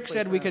going to Rick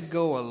said we could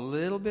go a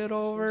little bit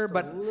over, Just a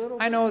but little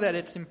I know bit. that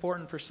it's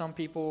important for some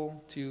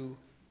people to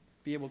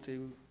be able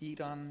to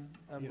eat on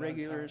a Eat on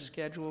regular time.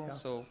 schedule. Yeah.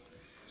 So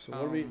So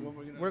what are we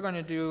going to we're going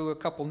to do a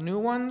couple new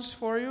ones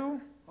for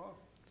you. Oh,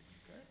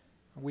 okay.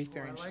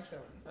 Wayfaring, I like that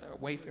one.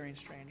 Wayfaring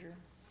Stranger.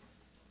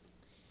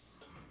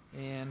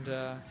 And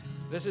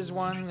this is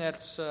one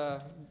that's,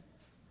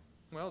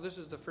 this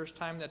is the first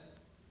time that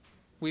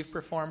we've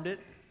performed it.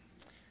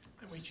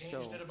 And we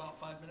changed So- it about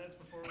 5 minutes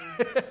before we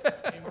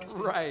came on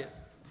stage. Right.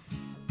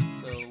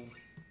 So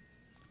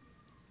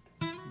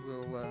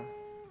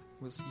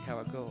we'll see how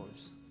it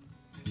goes.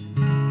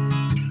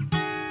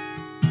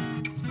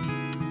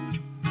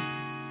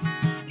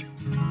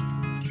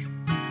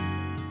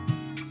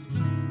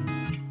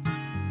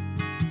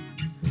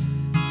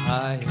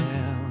 I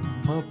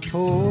am a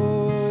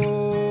poor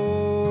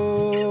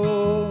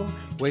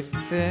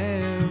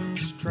wayfaring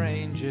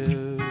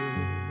stranger,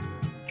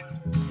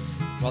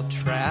 while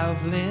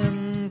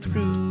traveling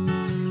through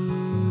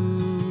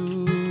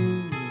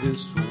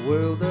this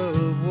world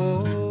of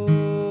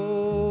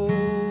woe.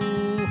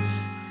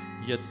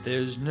 Yet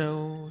there's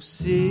no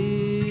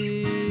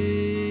sickness,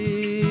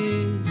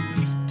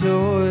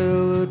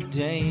 toil, or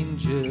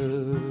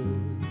danger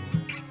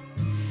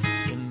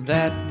in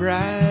that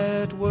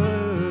bright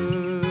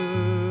world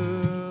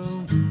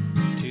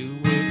to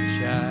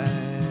which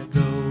I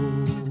go.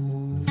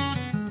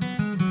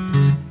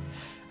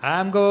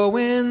 I'm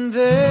going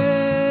there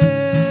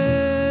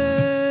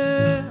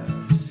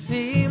to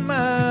see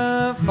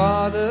my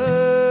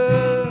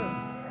Father.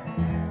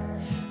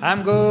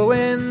 I'm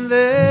going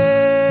there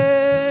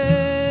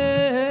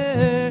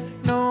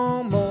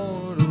no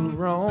more to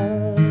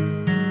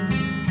roam.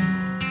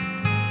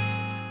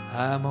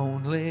 I'm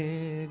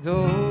only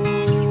going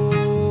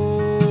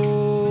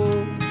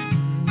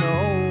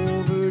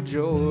over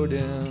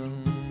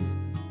Jordan.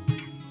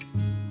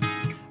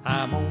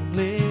 I'm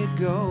only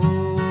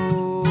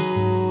going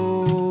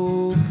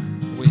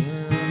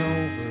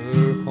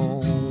over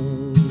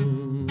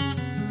home.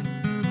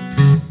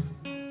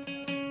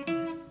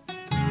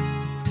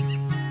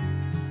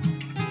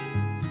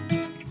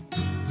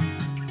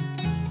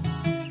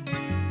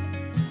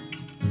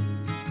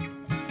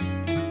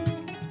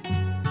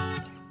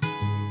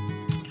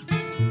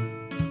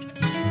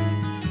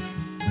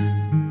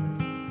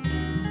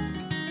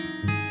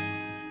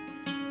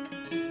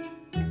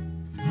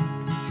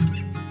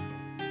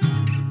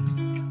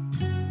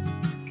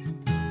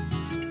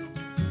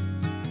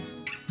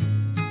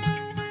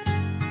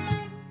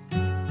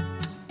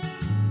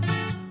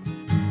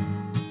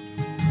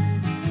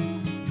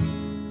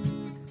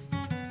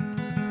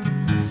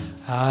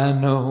 I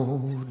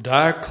know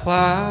dark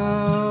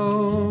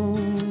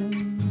clouds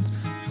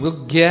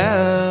will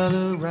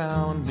gather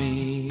around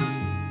me.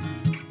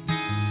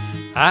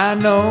 I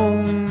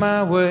know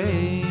my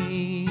way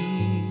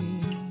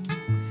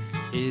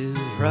is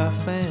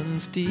rough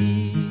and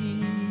steep,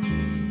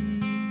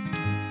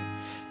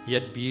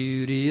 yet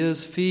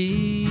beauteous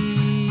fields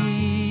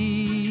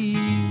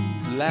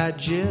lie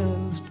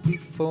just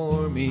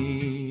before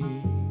me,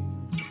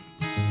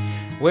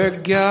 where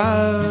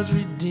God's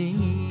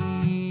redeemed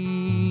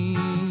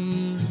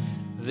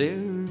their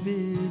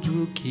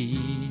vigil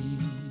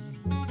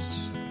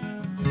keeps.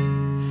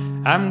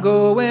 I'm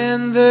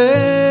going there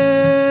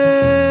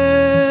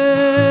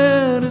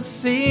to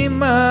see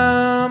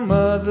my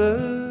mother.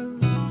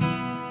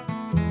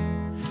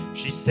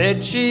 She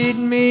said she'd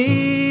meet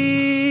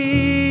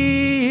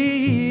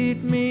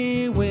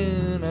me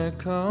when I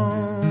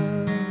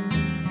come.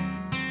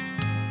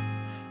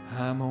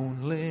 I'm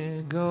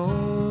only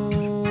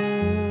going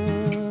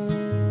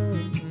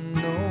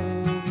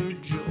over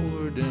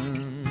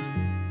Jordan.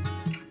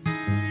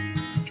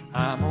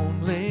 I'm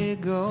only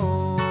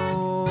going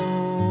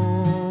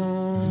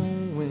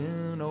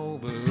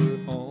over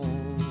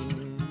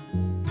home.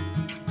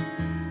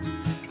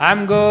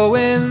 I'm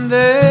going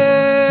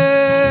there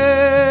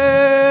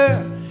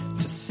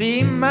to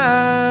see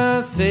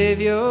my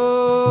Savior,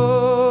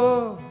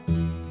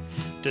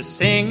 to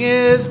sing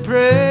His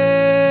praise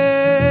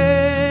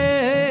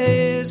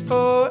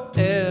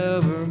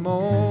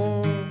forevermore.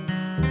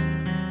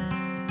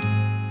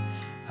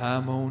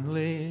 I'm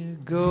only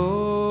going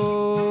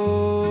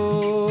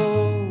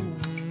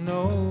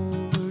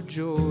over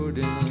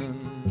Jordan.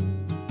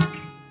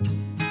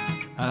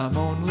 I'm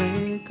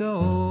only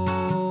going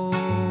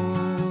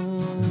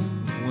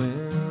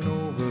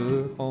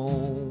over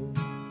home.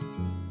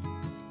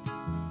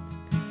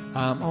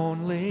 I'm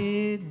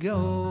only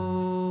going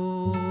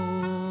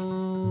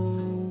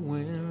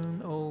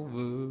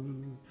over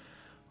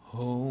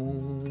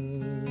home.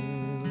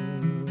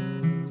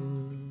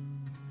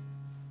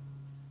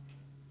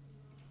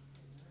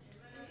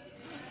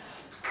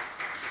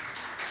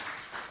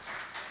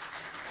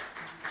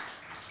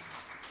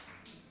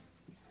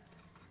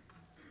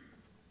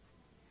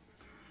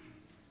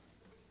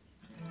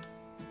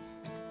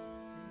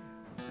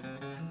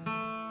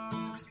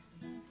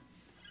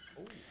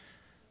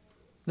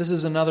 This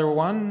is another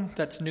one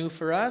that's new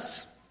for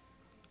us.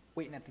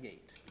 Waiting at the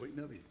Gate. Wait,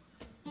 no,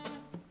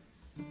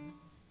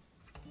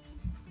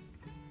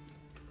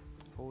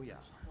 Oh, yeah.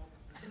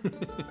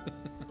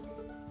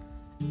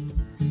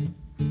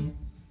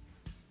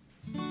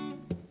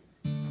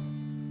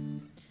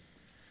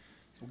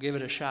 We'll give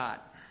it a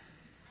shot.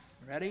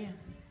 Ready?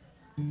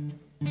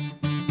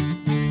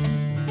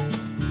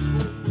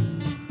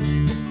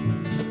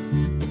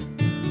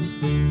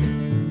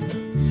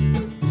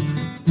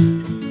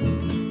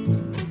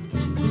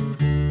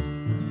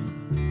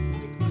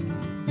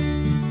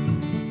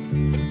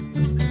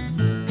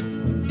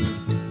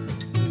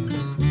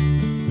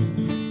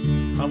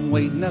 I'm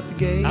waiting at the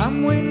gate.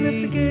 I'm waiting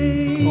at the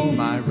gate for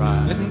my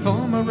ride. looking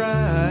for my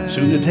ride.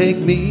 Soon to take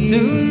me.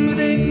 Soon to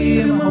take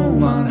me to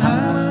home on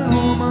high.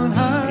 Home on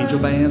high. Angel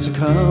bands are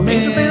coming.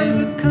 Angel bands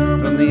are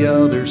coming from the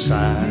other from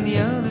side. the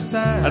other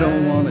side. I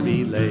don't want to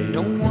be late.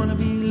 Don't want to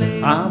be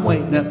late. I'm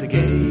waiting at the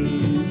gate.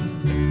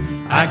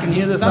 I can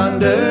hear the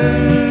thunder.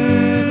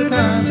 The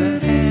time's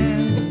at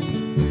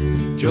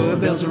hand. Joy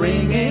bells are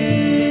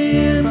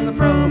ringing from the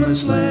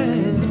promised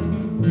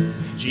land.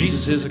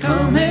 Jesus is a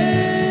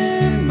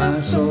coming, my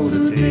soul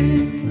to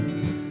take.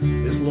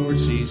 Yes, Lord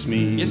sees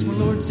me. Yes, my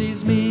Lord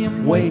sees me.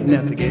 I'm Waiting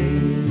at the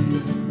gate.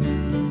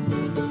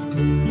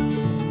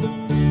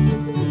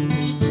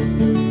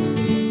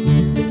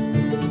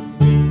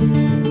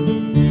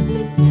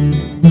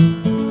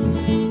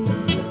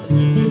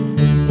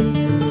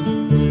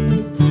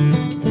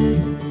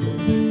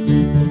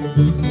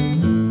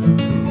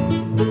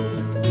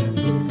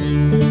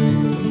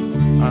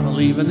 I'm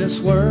leaving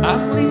this world.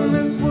 I'm leaving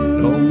this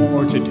world. No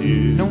more to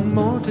do. No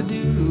more to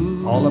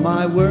do. All of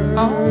my work.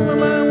 All of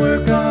my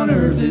work on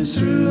earth is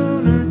through.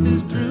 On earth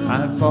is through.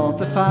 I've fought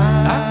the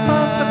fight. I've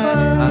fought the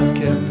fight. I've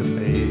kept the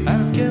faith.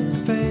 I've kept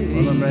the faith.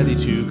 Well, I'm I'm ready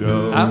to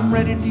go. I'm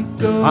ready to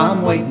go.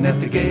 I'm waiting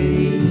at the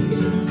gate.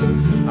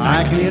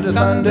 I can hear the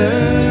thunder,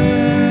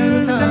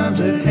 the time's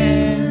at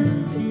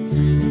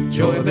hand.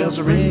 Joy bells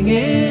are ringing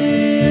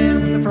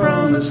in the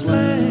promised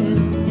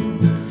land.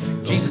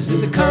 Jesus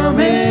is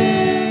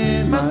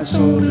a-coming, my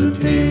soul to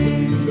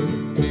take.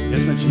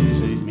 Yes, my Jesus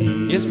sees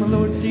me. Yes, my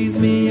Lord sees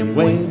me. I'm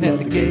waiting at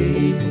the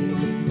gate.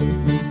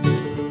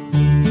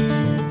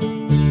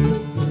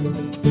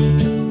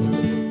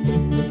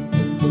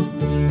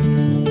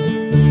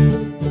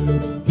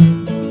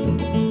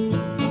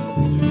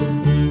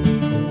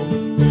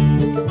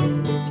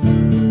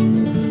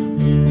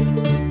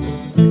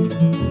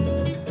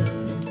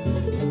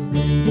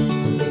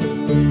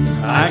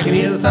 I can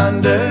hear the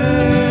thunder,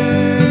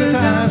 the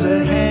time's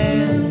at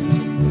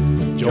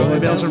hand. Joy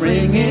bells are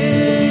ringing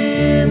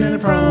in the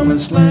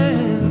promised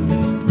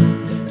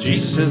land.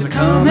 Jesus is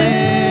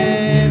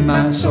a-coming,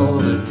 my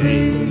soul to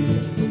take.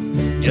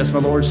 Yes, my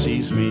Lord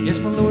sees me. Yes,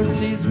 my Lord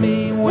sees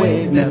me.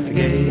 Waiting at the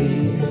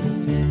gate.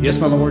 Yes,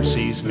 my Lord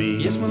sees me.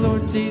 Yes, my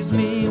Lord sees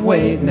me.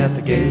 Waiting at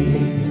the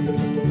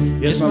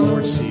gate. Yes, my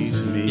Lord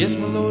sees me. Yes,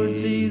 my Lord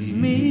sees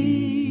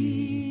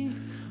me.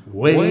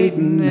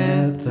 Waiting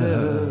at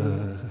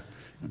the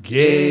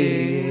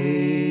gate.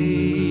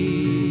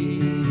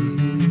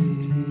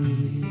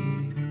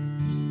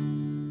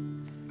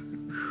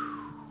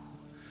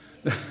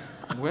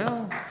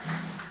 Well,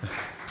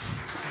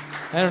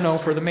 I don't know.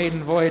 For the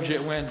maiden voyage,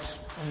 it went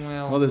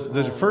well. Well, there's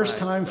a all first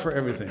right. time for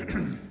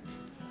everything.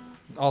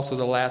 Also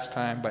the last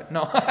time, but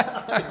no.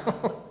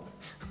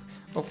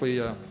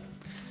 Hopefully,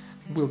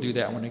 we'll do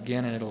that one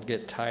again, and it'll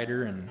get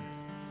tighter, and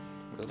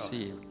we'll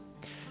see.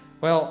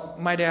 Well,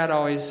 my dad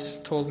always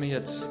told me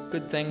it's a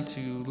good thing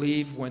to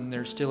leave when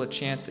there's still a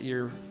chance that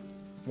you're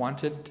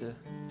wanted to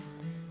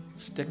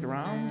stick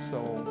around.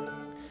 So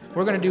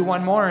we're going to do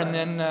one more and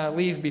then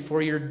leave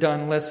before you're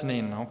done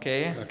listening.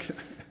 Okay. Okay.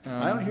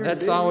 I don't hear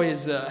that's a baby.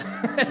 always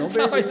it's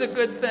No always babies. a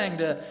good thing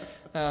to.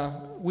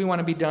 We want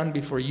to be done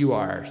before you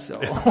are. So.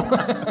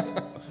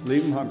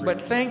 Leave them hungry.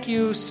 But thank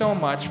you so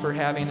much for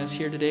having us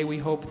here today. We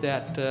hope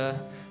that the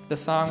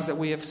songs that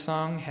we have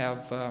sung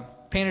have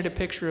painted a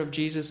picture of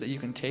Jesus that you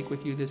can take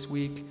with you this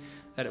week,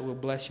 that it will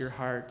bless your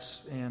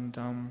hearts. And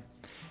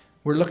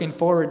we're looking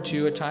forward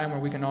to a time where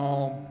we can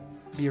all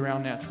be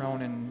around that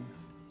throne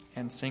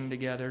and sing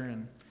together.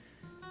 And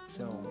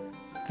so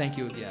thank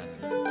you again.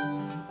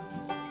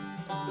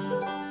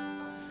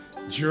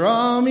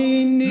 Draw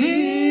me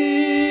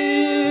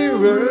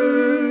nearer,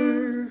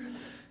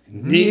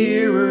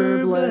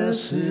 nearer,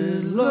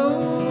 blessed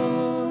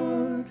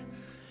Lord,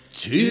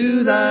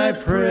 to thy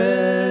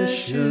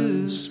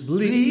precious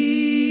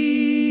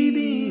bleeding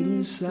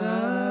side.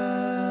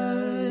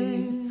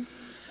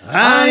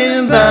 I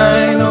am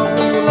thine, O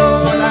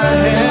Lord, I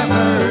have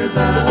heard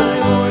thy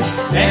voice,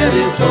 and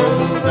it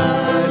told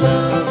thy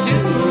love to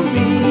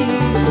me.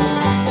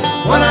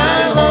 When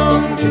I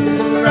long to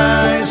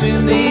rise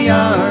in the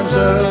arms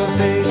of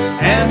faith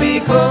and be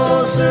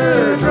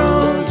closer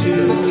drawn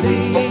to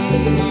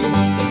thee,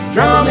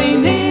 draw me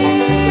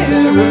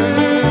nearer,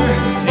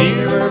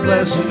 nearer,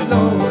 blessed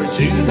Lord,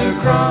 to the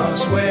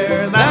cross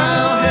where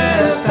thou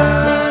hast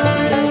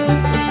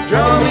died.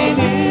 Draw me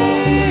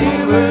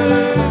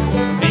nearer,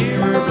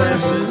 nearer,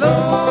 blessed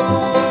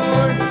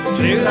Lord,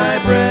 to thy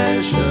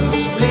precious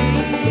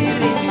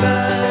bleeding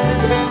side.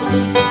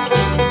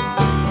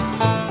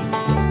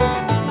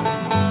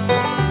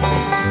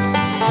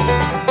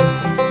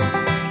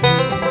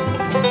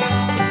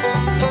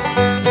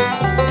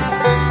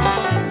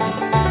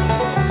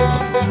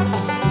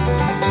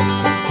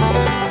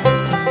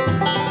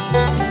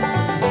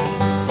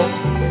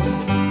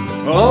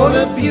 Oh,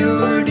 the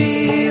pure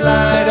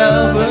delight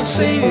of a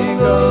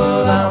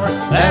single hour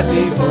that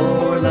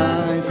before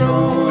thy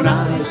throne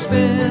I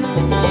spend.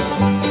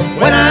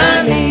 When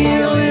I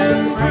kneel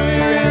in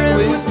prayer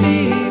with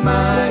thee,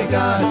 my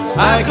God,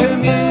 I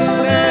commune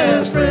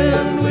as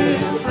friend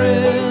with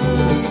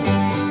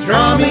friend.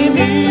 Draw me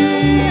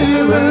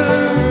nearer,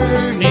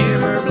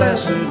 nearer,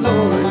 blessed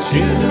Lord,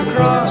 to the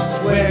cross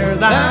where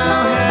thou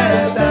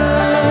hast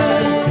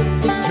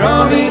died.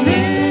 Draw me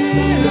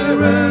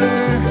nearer,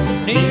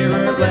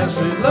 nearer,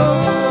 blessed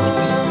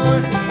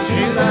Lord,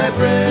 to thy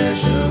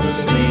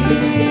precious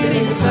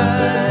bleeding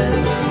side.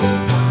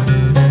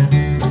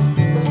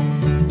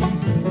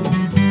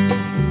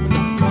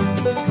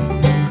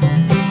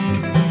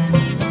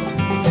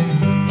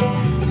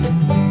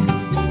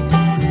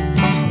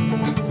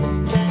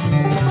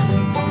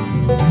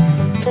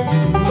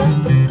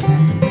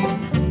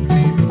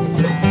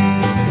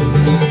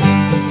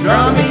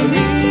 Draw me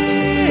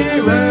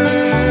nearer,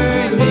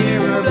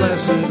 nearer,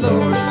 blessed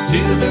Lord,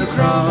 to the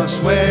cross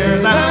where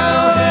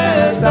thou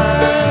hast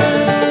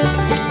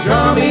died.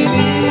 Draw me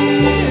nearer.